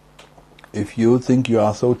 If you think you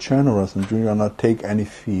are so generous and do not take any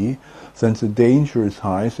fee, then the danger is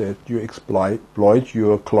high that you exploit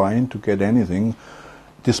your client to get anything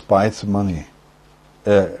despite the money,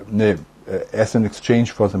 as an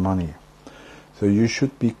exchange for the money. So you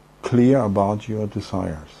should be clear about your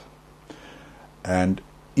desires. And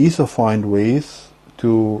either find ways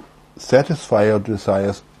to satisfy your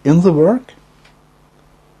desires in the work,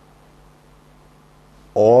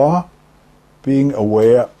 or being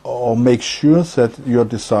aware or make sure that your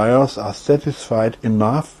desires are satisfied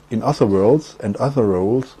enough in other worlds and other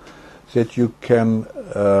roles that you can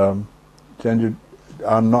then you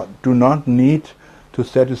do not need to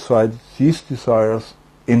satisfy these desires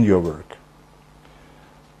in your work.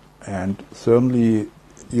 And certainly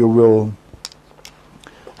you will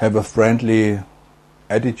have a friendly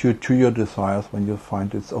attitude to your desires when you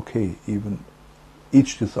find it's okay, even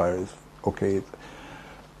each desire is okay.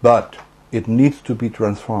 But it needs to be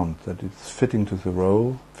transformed, that it's fitting to the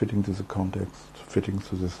role, fitting to the context, fitting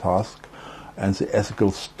to the task, and the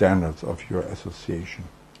ethical standards of your association.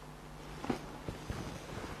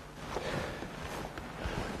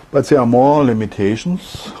 But there are more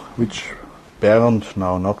limitations, which Bernd,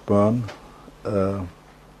 now not Berne,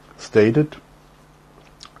 stated.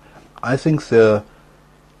 I think the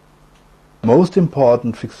most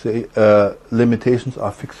important limitations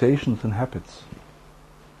are fixations and habits.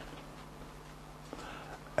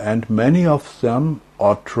 And many of them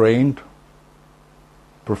are trained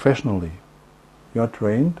professionally. You are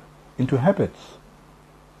trained into habits.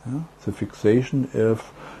 Yeah? The fixation,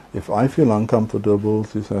 if I feel uncomfortable,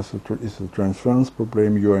 this is a transference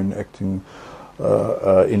problem. You're enacting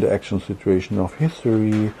interaction situation of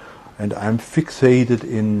history, and I'm fixated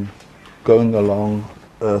in going along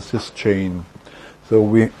this chain.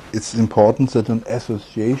 So it's important that an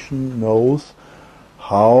association knows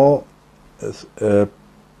how the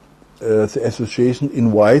association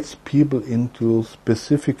invites people into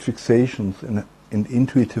specific fixations and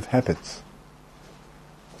intuitive habits.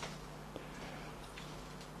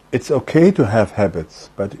 It's okay to have habits,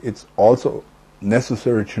 but it's also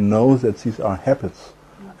necessary to know that these are habits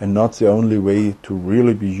and not the only way to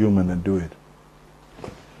really be human and do it.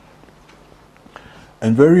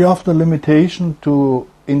 And very often limitation to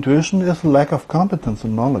intuition is a lack of competence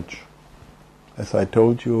and knowledge. As I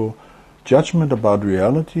told you, judgment about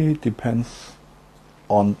reality depends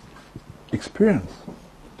on experience.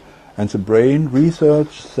 And the brain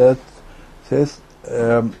research says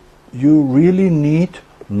you really need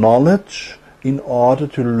knowledge in order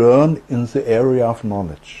to learn in the area of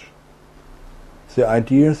knowledge. The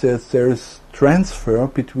idea that there is transfer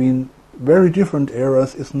between very different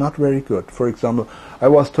areas is not very good. For example, I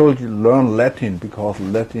was told you learn Latin because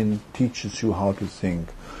Latin teaches you how to think.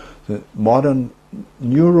 The modern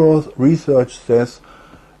neuro research says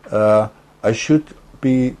I should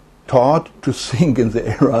be taught to think in the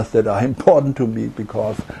areas that are important to me,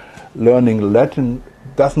 because learning Latin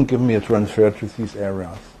doesn't give me a transfer to these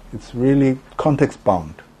areas. It's really context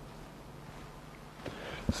bound.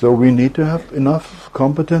 So we need to have enough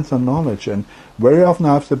competence and knowledge. And very often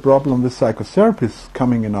I have the problem with psychotherapists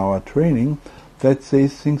coming in our training that they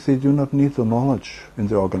think they do not need the knowledge in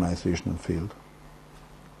the organizational field.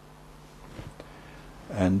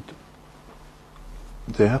 And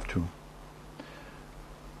they have to.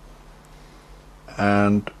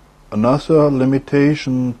 And another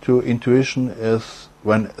limitation to intuition is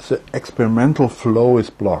when the experimental flow is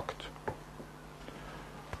blocked.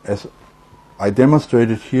 As I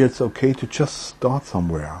demonstrated here, it's okay to just start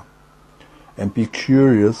somewhere and be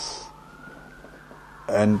curious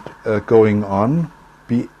and going on,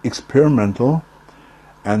 be experimental,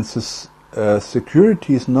 and this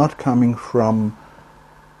security is not coming from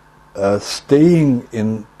staying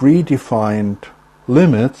in predefined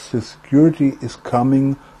limits. The security is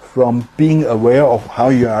coming from being aware of how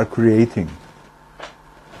you are creating.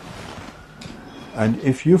 And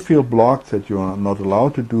if you feel blocked that you are not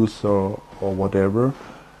allowed to do so or whatever,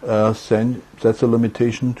 then that's a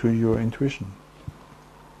limitation to your intuition.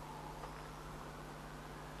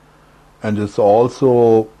 And it's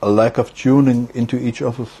also a lack of tuning into each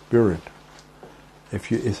other's spirit.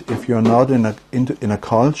 If you're not in a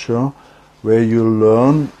culture where you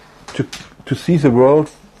learn to see the world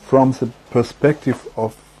from the perspective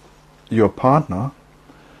of your partner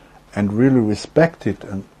and really respect it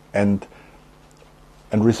and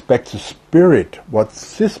respect the spirit, what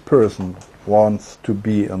this person wants to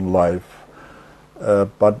be in life,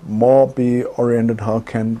 but more be oriented, how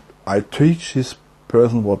can I teach this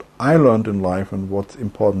person what I learned in life and what's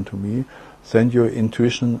important to me, then your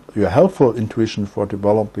intuition, your helpful intuition for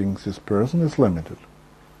developing this person is limited.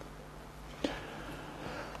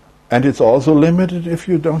 And it's also limited if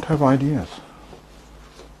you don't have ideas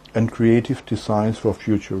and creative designs for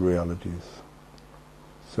future realities.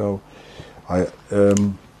 So,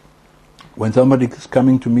 when somebody is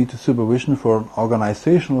coming to me to supervision for an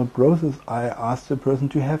organizational process, I ask the person,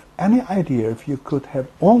 do you have any idea if you could have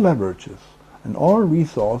all leverages and all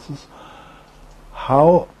resources,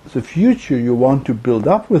 how the future you want to build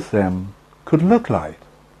up with them could look like?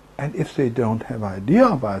 And if they don't have idea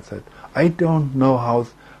about that, I don't know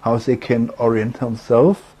how they can orient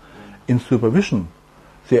themselves in supervision.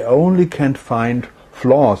 They only can find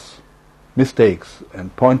flaws, mistakes,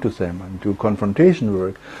 and point to them and do confrontation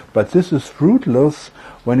work. But this is fruitless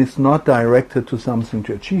when it's not directed to something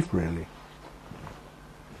to achieve, really.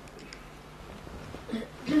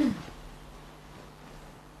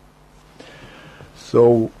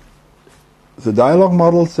 So, the dialogue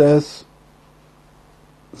model says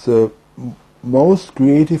the most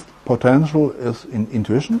creative potential is in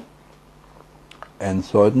intuition, and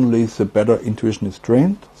certainly the better intuition is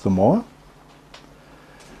trained, the more.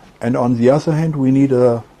 And on the other hand, we need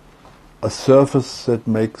a surface that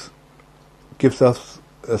gives us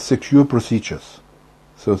secure procedures,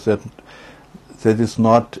 so that is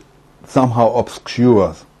not somehow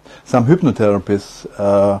obscure. Some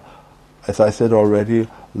hypnotherapists, as I said already,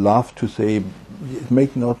 love to say, it may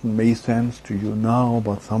not make sense to you now,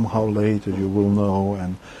 but somehow later you will know,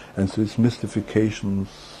 and so it's mystifications,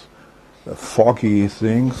 foggy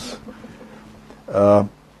things.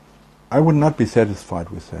 I would not be satisfied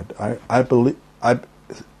with that.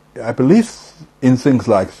 I believe in things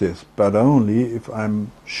like this, but only if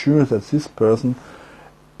I'm sure that this person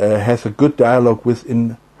has a good dialogue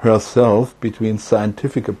within herself between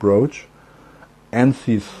scientific approach and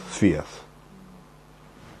these spheres.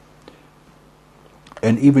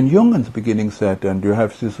 And even Jung in the beginning said, and you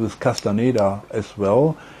have this with Castaneda as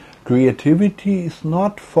well, creativity is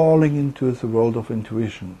not falling into the world of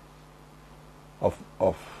intuition, of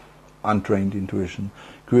untrained intuition.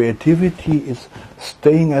 Creativity is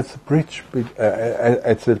staying at the bridge,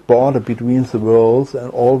 at the border between the worlds, and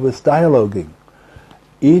always dialoguing.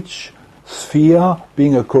 Each sphere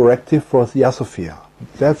being a corrective for the other sphere.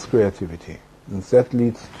 That's creativity, and that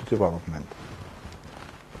leads to development.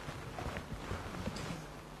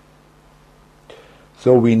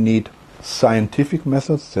 So we need scientific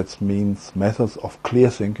methods, that means methods of clear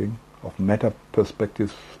thinking, of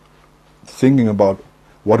metaperspektives, thinking about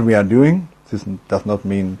what we are doing. This does not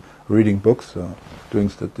mean reading books or doing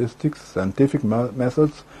statistics. Scientific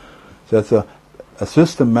methods, that's a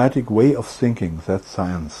systematic way of thinking, that's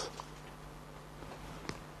science,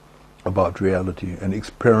 about reality, and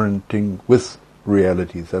experimenting with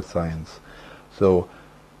reality, that's science. So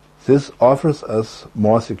this offers us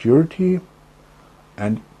more security,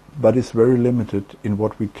 but it's very limited in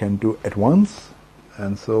what we can do at once,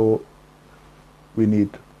 and so we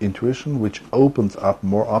need intuition, which opens up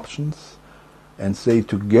more options, and they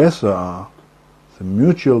together are the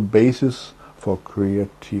mutual basis for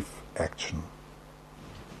creative action.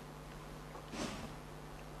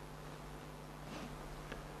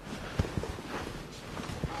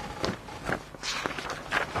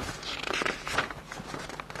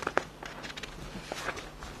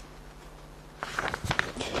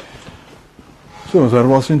 So that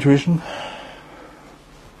was intuition.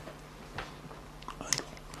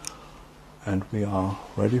 And we are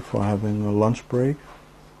ready for having a lunch break.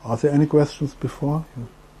 Are there any questions before?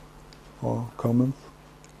 Or comments?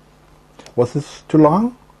 Was this too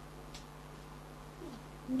long?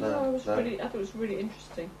 No, I thought it was really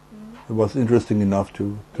interesting. It was interesting enough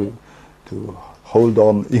to hold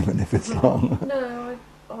on even if it's long. No,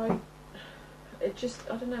 it just,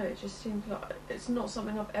 I don't know, it just seems like it's not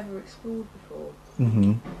something I've ever explored before.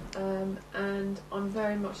 Mm-hmm. And I'm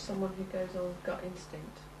very much someone who goes on gut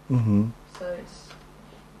instinct. Mm-hmm. So it's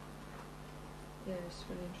really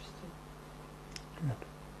interesting. Good.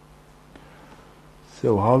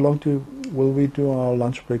 So how long will we do our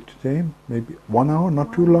lunch break today? Maybe 1 hour,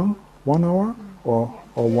 not too long? 1 hour? Or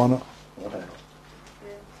 1 hour?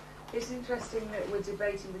 It's interesting that we're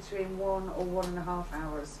debating between 1 or 1.5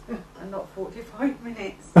 hours and not 45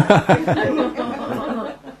 minutes.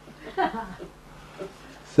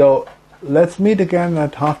 So let's meet again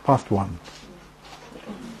at 1:30.